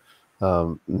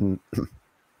it.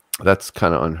 That's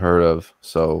kind of unheard of.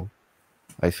 So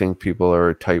I think people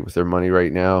are tight with their money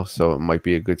right now. So it might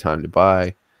be a good time to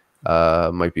buy.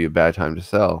 Might be a bad time to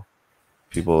sell.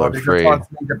 People are afraid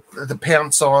to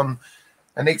pounce on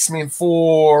an X-Men 4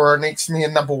 or an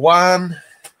X-Men #1.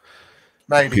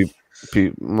 Maybe.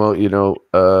 Well, you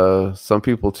know, some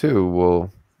people too will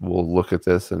look at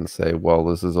this and say, well,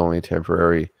 this is only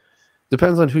temporary.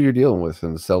 Depends on who you're dealing with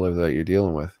and the seller that you're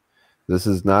dealing with. This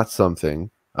is not something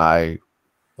I've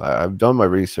done my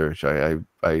research. I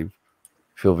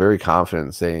feel very confident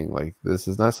in saying, like, this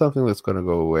is not something that's going to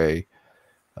go away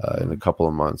in a couple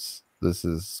of months. This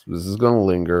is going to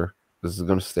linger. This is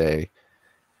going to stay,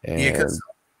 and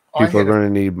people are going to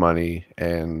need money.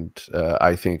 And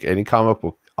I think any comic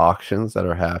book auctions that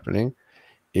are happening,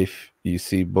 if you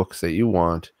see books that you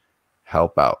want,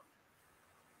 help out.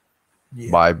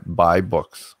 Buy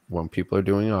books when people are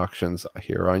doing auctions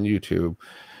here on YouTube,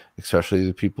 especially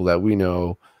the people that we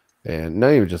know, and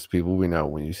not even just people we know.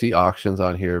 When you see auctions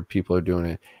on here, people are doing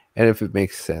it, and if it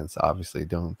makes sense, obviously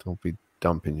don't be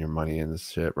dumping your money in this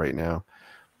shit right now,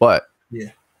 but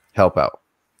help out.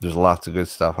 There's lots of good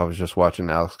stuff. I was just watching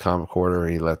Alex Comic Order.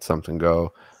 He let something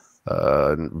go,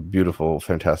 beautiful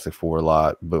Fantastic Four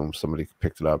lot. Boom, somebody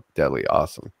picked it up. Deadly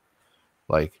awesome.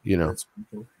 Like, you know,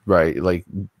 cool. Right? Like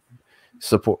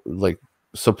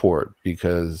support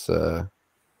because I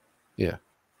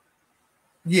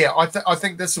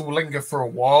think this will linger for a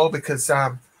while because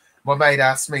my mate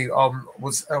asked me, I'm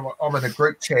in a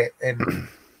group chat and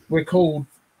we're called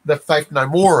the Faith No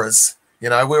Morers. You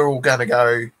know, we're all going to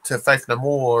go to Faith No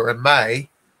More in May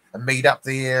and meet up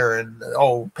there, and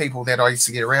people that I used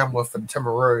to get around with in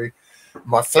Timaru,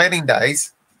 my flatting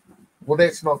days. Well,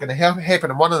 that's not going to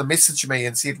happen. And one of them messaged me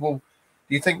and said, well,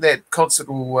 do you think that concert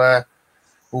will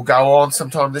go on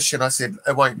sometime this year? And I said,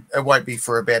 it won't be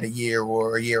for about a year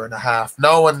or a year and a half.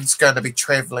 No one's going to be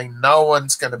traveling. No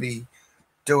one's going to be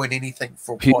doing anything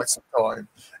for quite some time.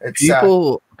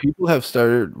 People have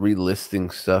started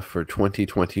relisting stuff for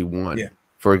 2021. Yeah.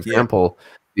 For example,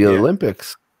 the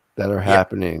Olympics that are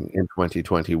happening in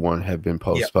 2021 have been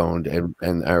postponed, and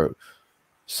are.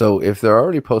 So if they're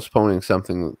already postponing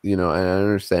something, you know, and I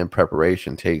understand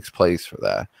preparation takes place for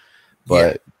that,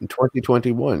 but in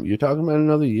 2021, you're talking about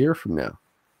another year from now.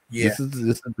 Yeah, this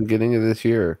is the beginning of this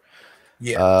year.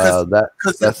 Yeah,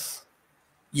 that's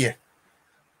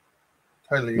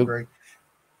totally agree.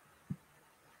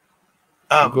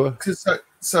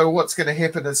 So what's going to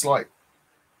happen is, like,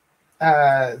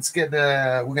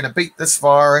 we're gonna beat this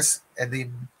virus, and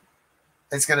then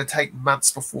it's gonna take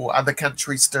months before other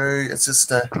countries do. It's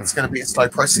just it's gonna be a slow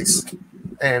process,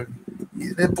 and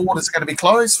the border's gonna be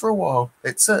closed for a while.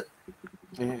 That's it.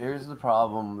 Here's the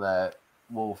problem that,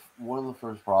 well, one of the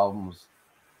first problems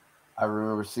I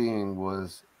remember seeing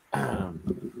was,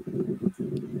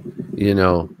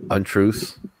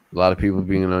 untruths. A lot of people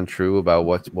being untrue about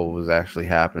what was actually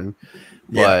happening.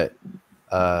 But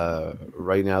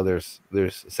right now there's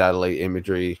satellite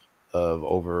imagery of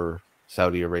over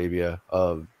Saudi Arabia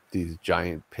of these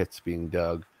giant pits being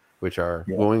dug, which are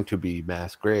going to be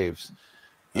mass graves.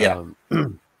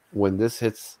 When this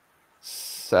hits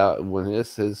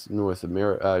North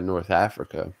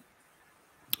Africa,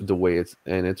 the way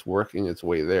it's working its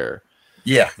way there.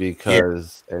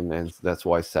 Because and that's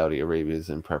why Saudi Arabia is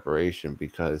in preparation,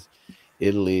 because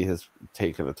Italy has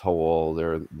taken a toll,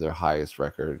 their highest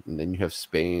record, and then you have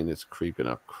Spain. It's creeping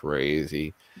up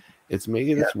crazy. It's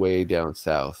making its way down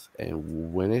south,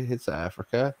 and when it hits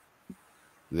Africa,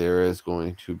 there is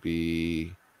going to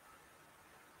be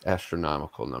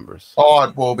astronomical numbers. Oh,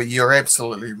 it will be. You're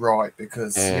absolutely right,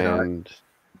 because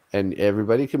and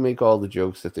everybody can make all the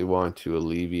jokes that they want to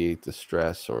alleviate the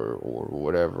stress or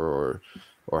whatever,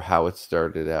 or how it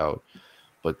started out.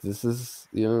 But this is,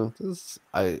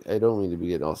 I don't mean to be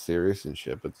getting all serious and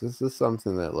shit, but this is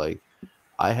something that, like,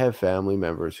 I have family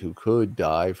members who could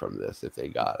die from this if they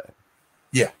got it.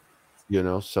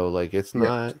 So like it's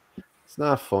not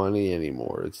funny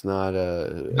anymore. It's not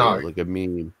like a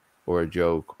meme or a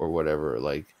joke or whatever.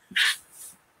 Like,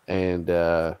 and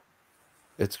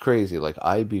it's crazy. Like,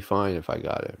 I'd be fine if I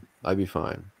got it. I'd be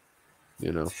fine.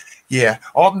 Yeah,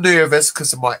 I'm nervous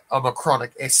because I'm a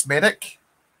chronic asthmatic.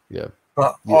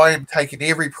 But I am taking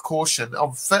every precaution.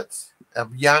 I'm fit,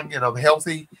 I'm young, and I'm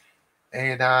healthy,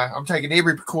 and I'm taking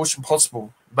every precaution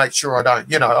possible to make sure I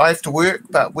don't. I have to work,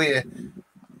 but we're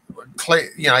clear.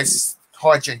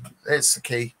 Hygiene. That's the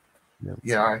key.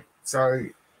 So.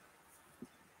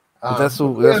 But that's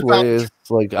what it is.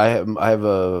 Like, I have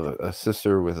a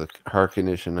sister with a heart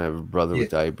condition. I have a brother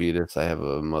with diabetes. I have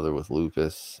a mother with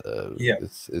lupus.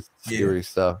 It's scary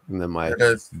stuff. And then my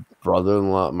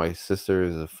brother-in-law, my sister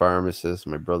is a pharmacist.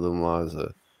 My brother-in-law is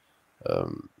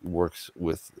works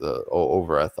with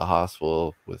over at the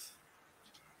hospital with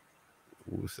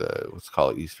what's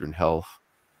called Eastern Health.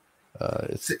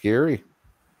 It's scary.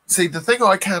 See, the thing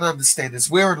I can't understand is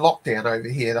we're in lockdown over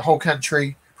here. The whole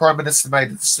country. Prime Minister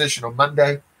made a decision on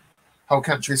Monday. Whole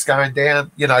country's going down,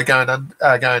 going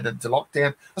into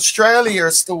lockdown. Australia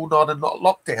is still not in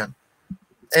lockdown,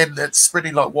 and it's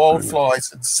spreading like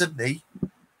wildflies in Sydney.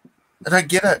 I don't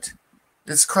get it.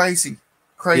 It's crazy.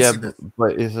 Yeah,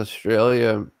 but is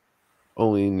Australia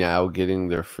only now getting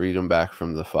their freedom back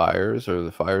from the fires, or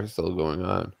the fires still going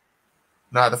on?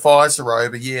 No, the fires are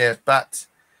over. Yeah, but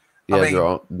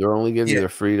they're only getting their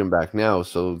freedom back now,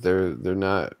 so they're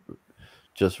not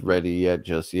just ready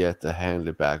just yet to hand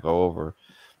it back over.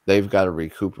 They've got to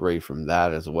recuperate from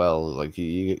that as well. Like,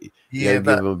 you gotta give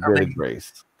them a bit of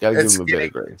grace. Gotta give them a bit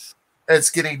of grace. It's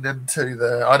getting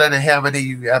into I don't know how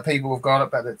many people have got it,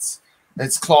 but it's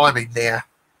climbing now.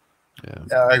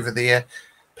 Over there,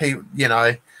 people,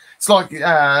 it's like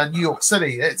New York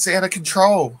City. It's out of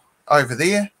control over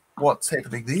there. What's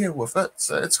happening there with it?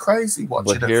 So it's crazy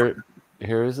watching it.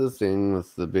 Here's the thing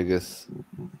with the biggest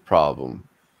problem.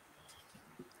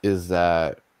 Is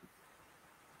that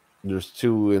there's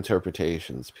two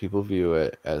interpretations. People view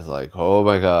it as like, oh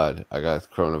my God, I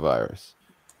got coronavirus.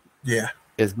 Yeah.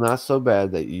 It's not so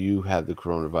bad that you have the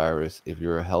coronavirus. If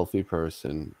you're a healthy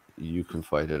person, you can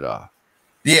fight it off.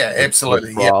 Yeah,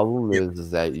 absolutely. The problem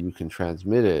is that you can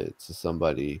transmit it to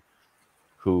somebody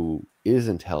who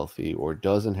isn't healthy or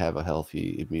doesn't have a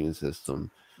healthy immune system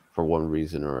for one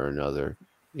reason or another.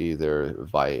 Either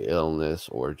via illness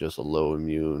or just a low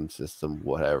immune system,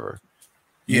 whatever.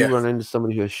 You run into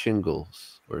somebody who has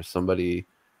shingles, or somebody,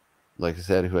 like I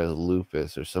said, who has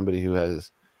lupus, or somebody who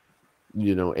has,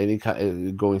 any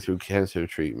kind going through cancer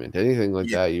treatment, anything like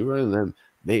that. You run into them,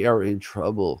 they are in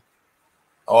trouble.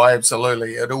 Oh,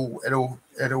 absolutely. It'll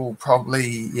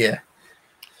probably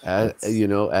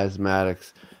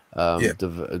asthmatics,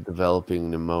 developing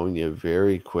pneumonia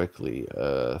very quickly,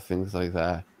 things like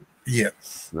that.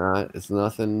 It's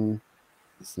nothing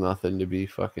to be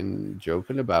fucking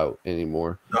joking about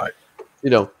anymore. Right.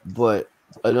 But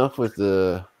enough with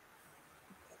the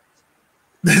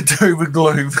doom and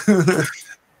gloom.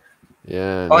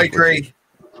 I agree.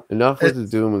 Enough with the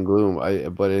doom and gloom.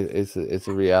 But it's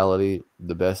a reality.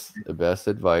 The best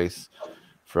advice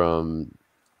from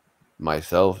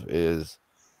myself is,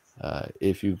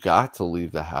 if you got to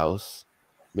leave the house,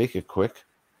 make it quick.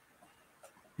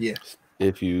 Yeah.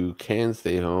 If you can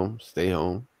stay home, stay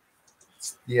home.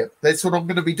 Yeah, that's what I'm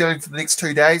going to be doing for the next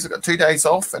 2 days. I've got 2 days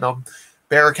off, and I'm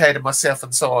barricading myself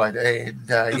inside.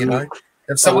 And you know,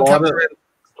 if someone comes around,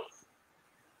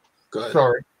 go ahead.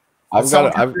 sorry, I've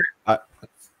got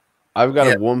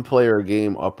a 1-player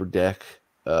game, Upper Deck,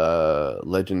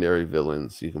 Legendary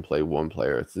Villains. You can play 1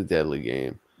 player. It's a deadly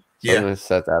game. So I'm going to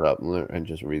set that up and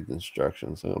just read the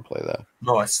instructions. I'm going to play that.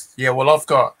 Nice. Yeah. Well, I've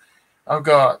got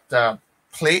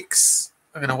Plex.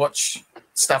 I'm going to watch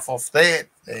stuff off that,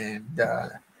 and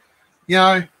you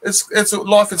know, it's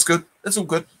life is good. It's all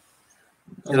good.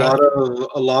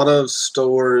 A lot of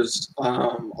stores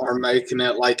are making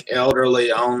it like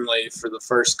elderly only for the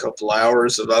first couple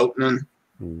hours of opening.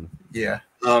 Yeah.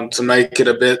 To make it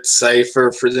a bit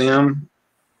safer for them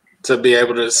to be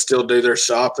able to still do their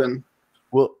shopping.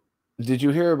 Well, did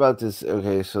you hear about this?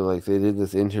 Okay, so like they did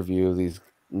this interview of these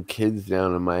kids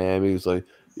down in Miami. Who's like,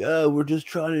 yeah, we're just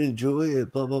trying to enjoy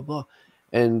it, blah blah blah.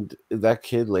 And that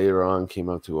kid later on came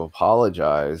up to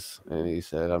apologize, and he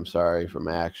said, I'm sorry for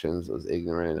my actions. I was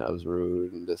ignorant. I was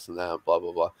rude and this and that, blah,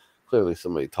 blah, blah. Clearly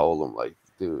somebody told him, like,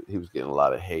 dude, he was getting a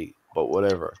lot of hate, but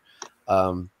whatever.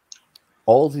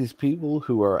 All these people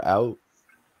who are out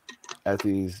at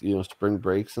these, you know, spring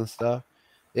breaks and stuff,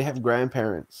 they have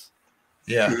grandparents.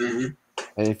 Yeah.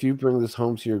 And if you bring this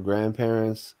home to your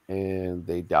grandparents and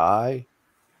they die,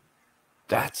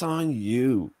 that's on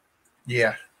you.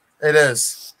 Yeah. It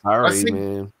is. Sorry,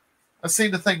 man. I seen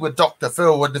the thing with Dr.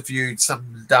 Phil interviewed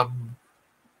some dumb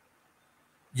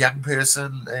young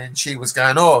person, and she was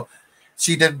going, oh,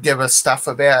 she didn't give a stuff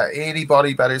about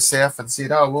anybody but herself, and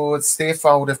said, oh, well, it's their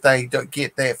fault if they don't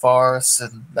get that virus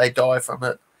and they die from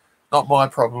it. Not my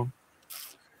problem.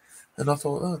 And I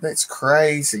thought, oh, that's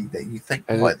crazy that you think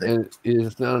like that. And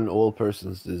it's not an old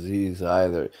person's disease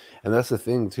either. And that's the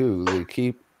thing, too. They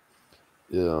keep...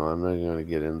 You know, I'm not going to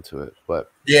get into it,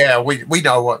 but yeah, we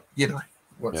know what, you know,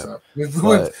 what's up. We've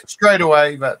straight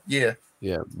away, but yeah.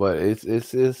 Yeah, but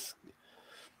it's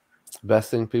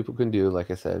best thing people can do,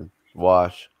 like I said,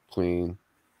 wash, clean,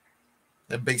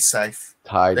 and be safe.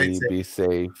 Tidy, be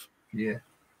safe. Yeah.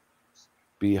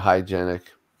 Be hygienic.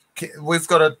 We've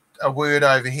got a word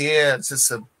over here. It's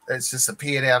just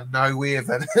appeared out of nowhere,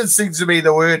 but it seems to be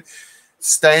the word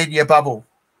stay in your bubble.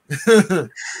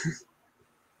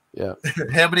 Yeah.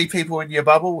 How many people in your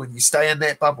bubble when you stay in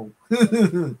that bubble?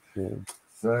 Yeah.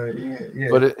 So yeah.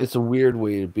 But it's a weird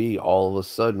way to be. All of a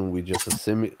sudden, we just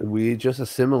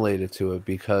assimilated to it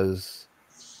because,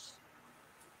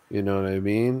 you know what I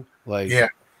mean? Like, yeah.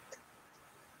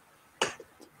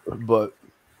 But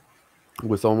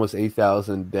with almost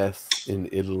 8,000 deaths in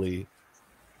Italy,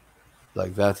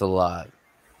 like that's a lot.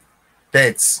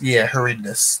 That's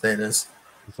horrendous. That is.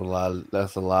 That's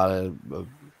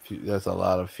a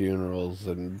lot of funerals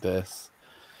and deaths.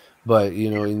 But,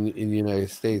 you know, in the United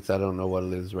States, I don't know what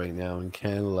it is right now. In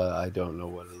Canada, I don't know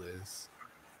what it is.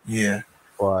 Yeah.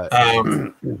 But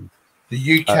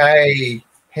the UK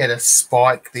had a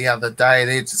spike the other day.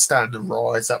 They're just starting to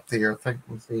rise up there, I think,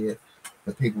 with the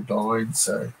people dying.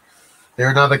 So they're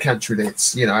another country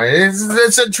that's, you know,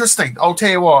 it's interesting. I'll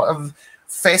tell you what, I'm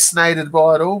fascinated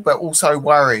by it all, but also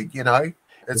worried, you know.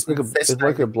 It's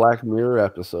like a Black Mirror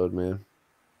episode, man.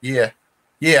 Yeah.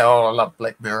 Yeah, oh, I love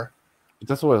Black Mirror.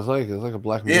 That's what it's like. It's like a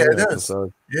Black Mirror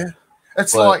episode. Yeah.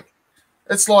 It's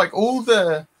like all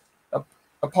the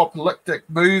apocalyptic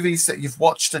movies that you've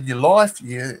watched in your life,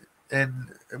 and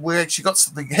we actually got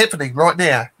something happening right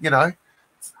now, you know.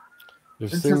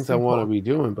 There's things I want to be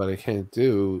doing, but I can't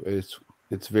do.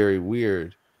 It's very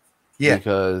weird. Yeah.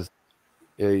 Because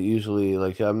usually,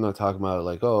 like, I'm not talking about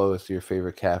like, oh, it's your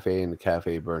favorite cafe and the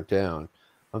cafe burnt down.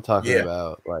 I'm talking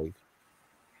about like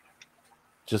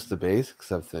just the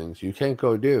basics of things. You can't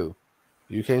go do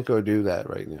that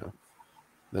right now.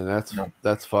 And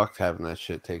that's fucked, having that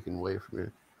shit taken away from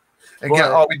you.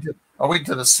 Again, I went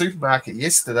to the supermarket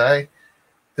yesterday.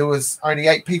 There was only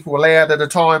 8 people allowed at a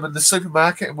time in the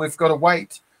supermarket, and we've got to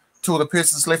wait till the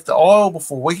person's left the aisle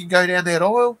before we can go down that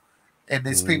aisle. And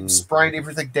there's people spraying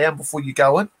everything down before you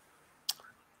go in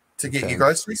to get your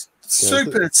groceries.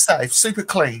 Super safe, super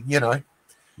clean, you know.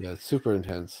 Yeah, it's super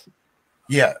intense.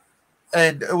 Yeah.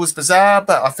 And it was bizarre,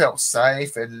 but I felt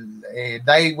safe, and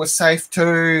they were safe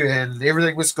too, and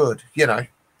everything was good, you know.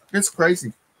 It's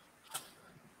crazy.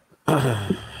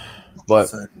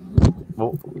 But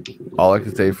well, all I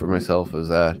can say for myself is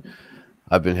that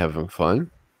I've been having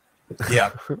fun.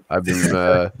 Yeah. I've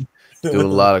been doing a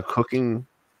lot of cooking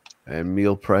and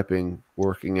meal prepping,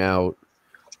 working out,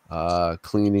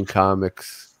 cleaning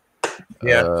comics,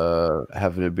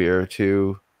 having a beer or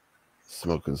two,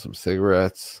 smoking some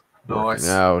cigarettes, working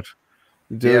out,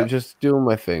 Just doing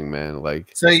my thing, man.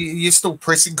 Like, so you're still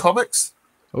pressing comics?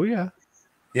 Oh yeah.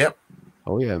 Yep.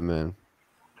 Oh yeah, man.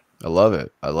 I love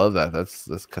it. I love that.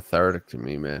 That's cathartic to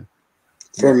me, man.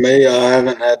 For me, I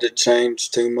haven't had to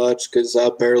change too much because I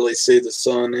barely see the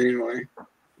sun anyway.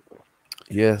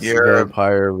 Yes,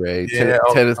 Vampire Ray.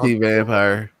 Tennessee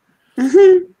Vampire.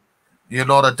 You're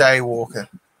not a day walker.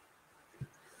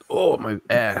 Oh, my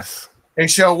ass.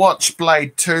 Actually, I watched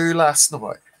Blade 2 last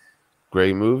night.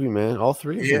 Great movie, man. All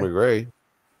three of them were great.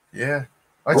 Yeah.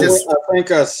 I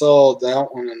think I saw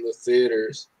that one in the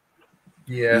theaters.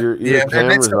 Yeah. Your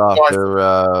camera's off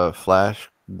there, Flash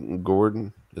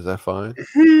Gordon. Is that fine?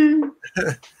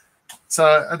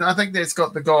 So I think that's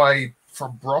got the guy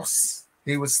from Bros.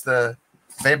 He was the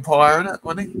vampire in it,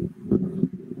 wasn't he?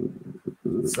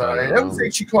 So it was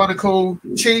actually kind of cool.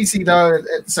 Cheesy though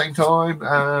at the same time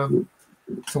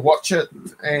to watch it,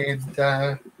 and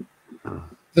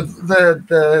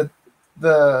the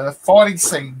fighting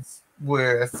scenes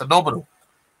were phenomenal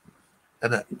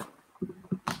in it.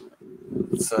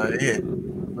 So yeah.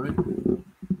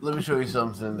 Let me show you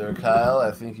something there, Kyle. I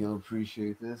think you'll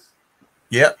appreciate this.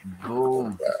 Yep.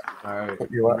 Boom. All right.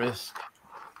 Risk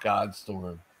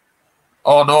Godstorm.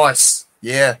 Oh, nice.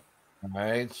 Yeah. All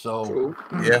right. So,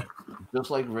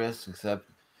 just like Risk, except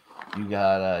you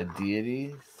got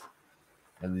deities,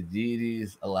 and the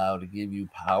deities allow to give you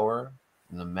power,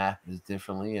 and the map is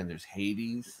differently, and there's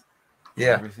Hades. Yeah.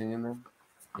 Everything in them.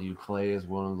 And you play as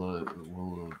one of the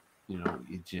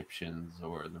Egyptians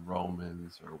or the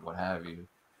Romans or what have you.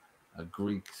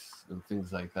 Greeks and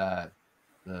things like that,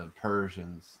 the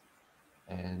Persians,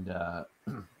 and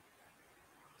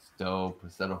it's dope.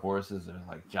 Instead of horses, they're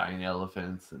like giant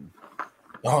elephants, and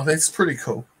that's pretty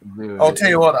cool. Dude, I'll tell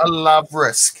you what, I love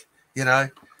Risk. You know,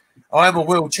 I am a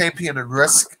world champion in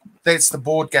Risk. That's the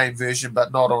board game version,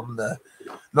 but not on the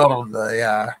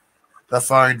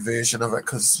phone version of it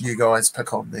because you guys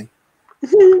pick on me.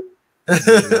 There's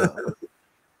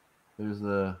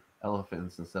the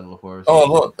elephants instead of the horses. Oh,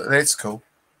 look, that's cool.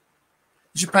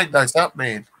 You should paint those up,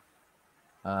 man.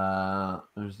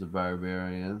 There's the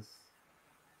barbarians.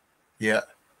 Yeah.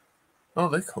 Oh,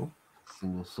 they're cool.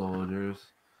 Single soldiers.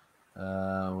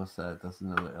 What's that? That's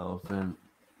another elephant.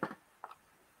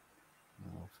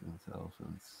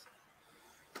 Elephants.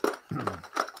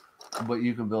 But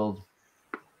you can build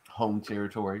home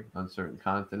territory on certain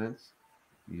continents.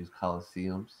 You use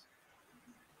coliseums.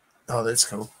 Oh, that's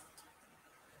cool.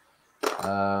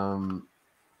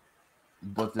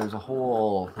 But there's a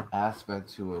whole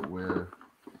aspect to it where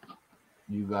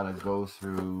you got to go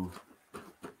through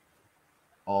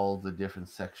all the different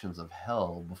sections of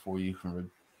hell before you can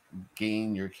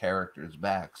gain your characters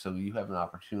back. So you have an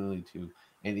opportunity to,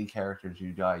 any characters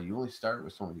you die, you only start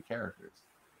with so many characters.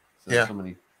 So so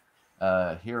many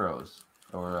heroes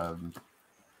or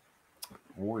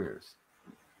warriors.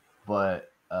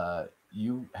 But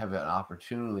you have an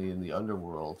opportunity in the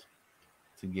underworld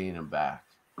to gain them back.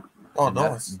 Oh,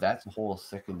 nice. That's a whole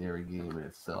secondary game in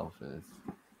itself, and it's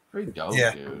pretty dope,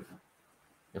 dude.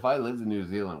 If I lived in New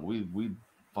Zealand, we'd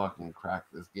fucking crack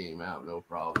this game out, no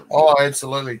problem. Oh,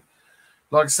 absolutely.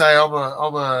 Like I say, I'm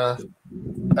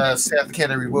a South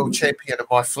Canterbury world champion at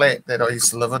my flat that I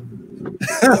used to live in.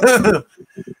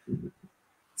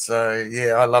 So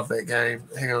yeah, I love that game.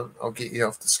 Hang on, I'll get you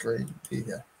off the screen. Here you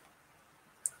go.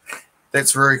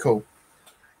 That's very cool.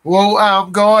 Well,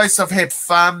 guys, I've had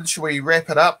fun. Shall we wrap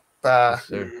it up?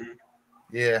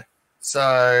 Yeah.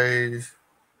 So,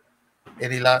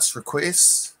 any last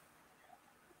requests?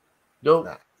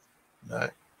 Nope.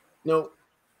 No.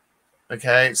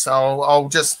 Okay, so I'll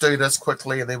just do this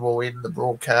quickly and then we'll end the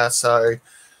broadcast. So,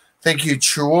 thank you,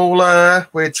 Chula.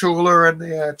 We're Chula in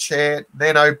the chat.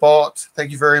 Nanobot,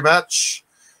 thank you very much.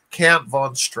 Count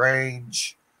Von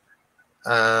Strange.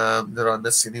 Did I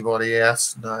miss anybody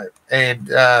else? No. And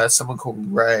someone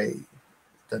called Ray.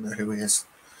 Don't know who he is.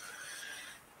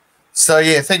 So,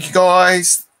 yeah, thank you,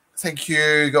 guys. Thank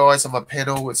you, guys, on my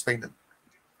panel. It's been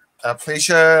a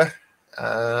pleasure.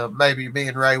 Maybe me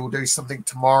and Ray will do something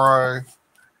tomorrow.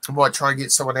 I might try and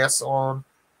get someone else on.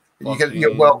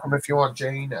 You're welcome if you want,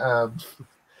 Gene. Yeah.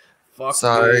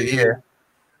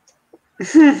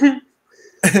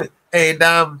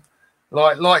 And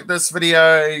like this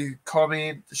video,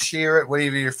 comment, share it,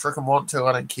 whatever you freaking want to.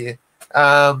 I don't care.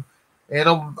 And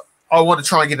I want to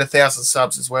try and get 1,000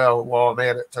 subs as well while I'm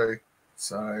at it too.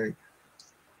 So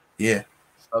yeah,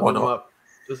 why not?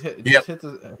 Just hit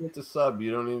the sub.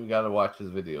 You don't even gotta watch his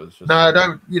videos. You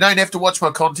don't have to watch my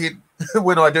content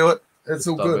when I do it. It's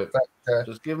all good. But,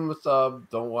 just give him a sub.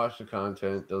 Don't watch the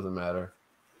content. Doesn't matter.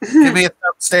 Give me a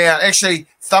thumbs down. Actually,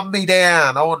 thumb me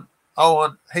down. I want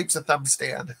on. Heaps of thumbs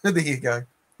down. There you go.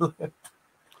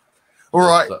 All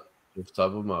right. Just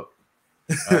sub them up.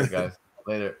 All right, guys.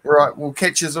 Later. Right. We'll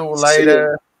catch you all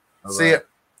later. See ya.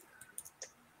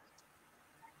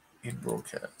 In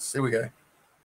broadcast. Here we go.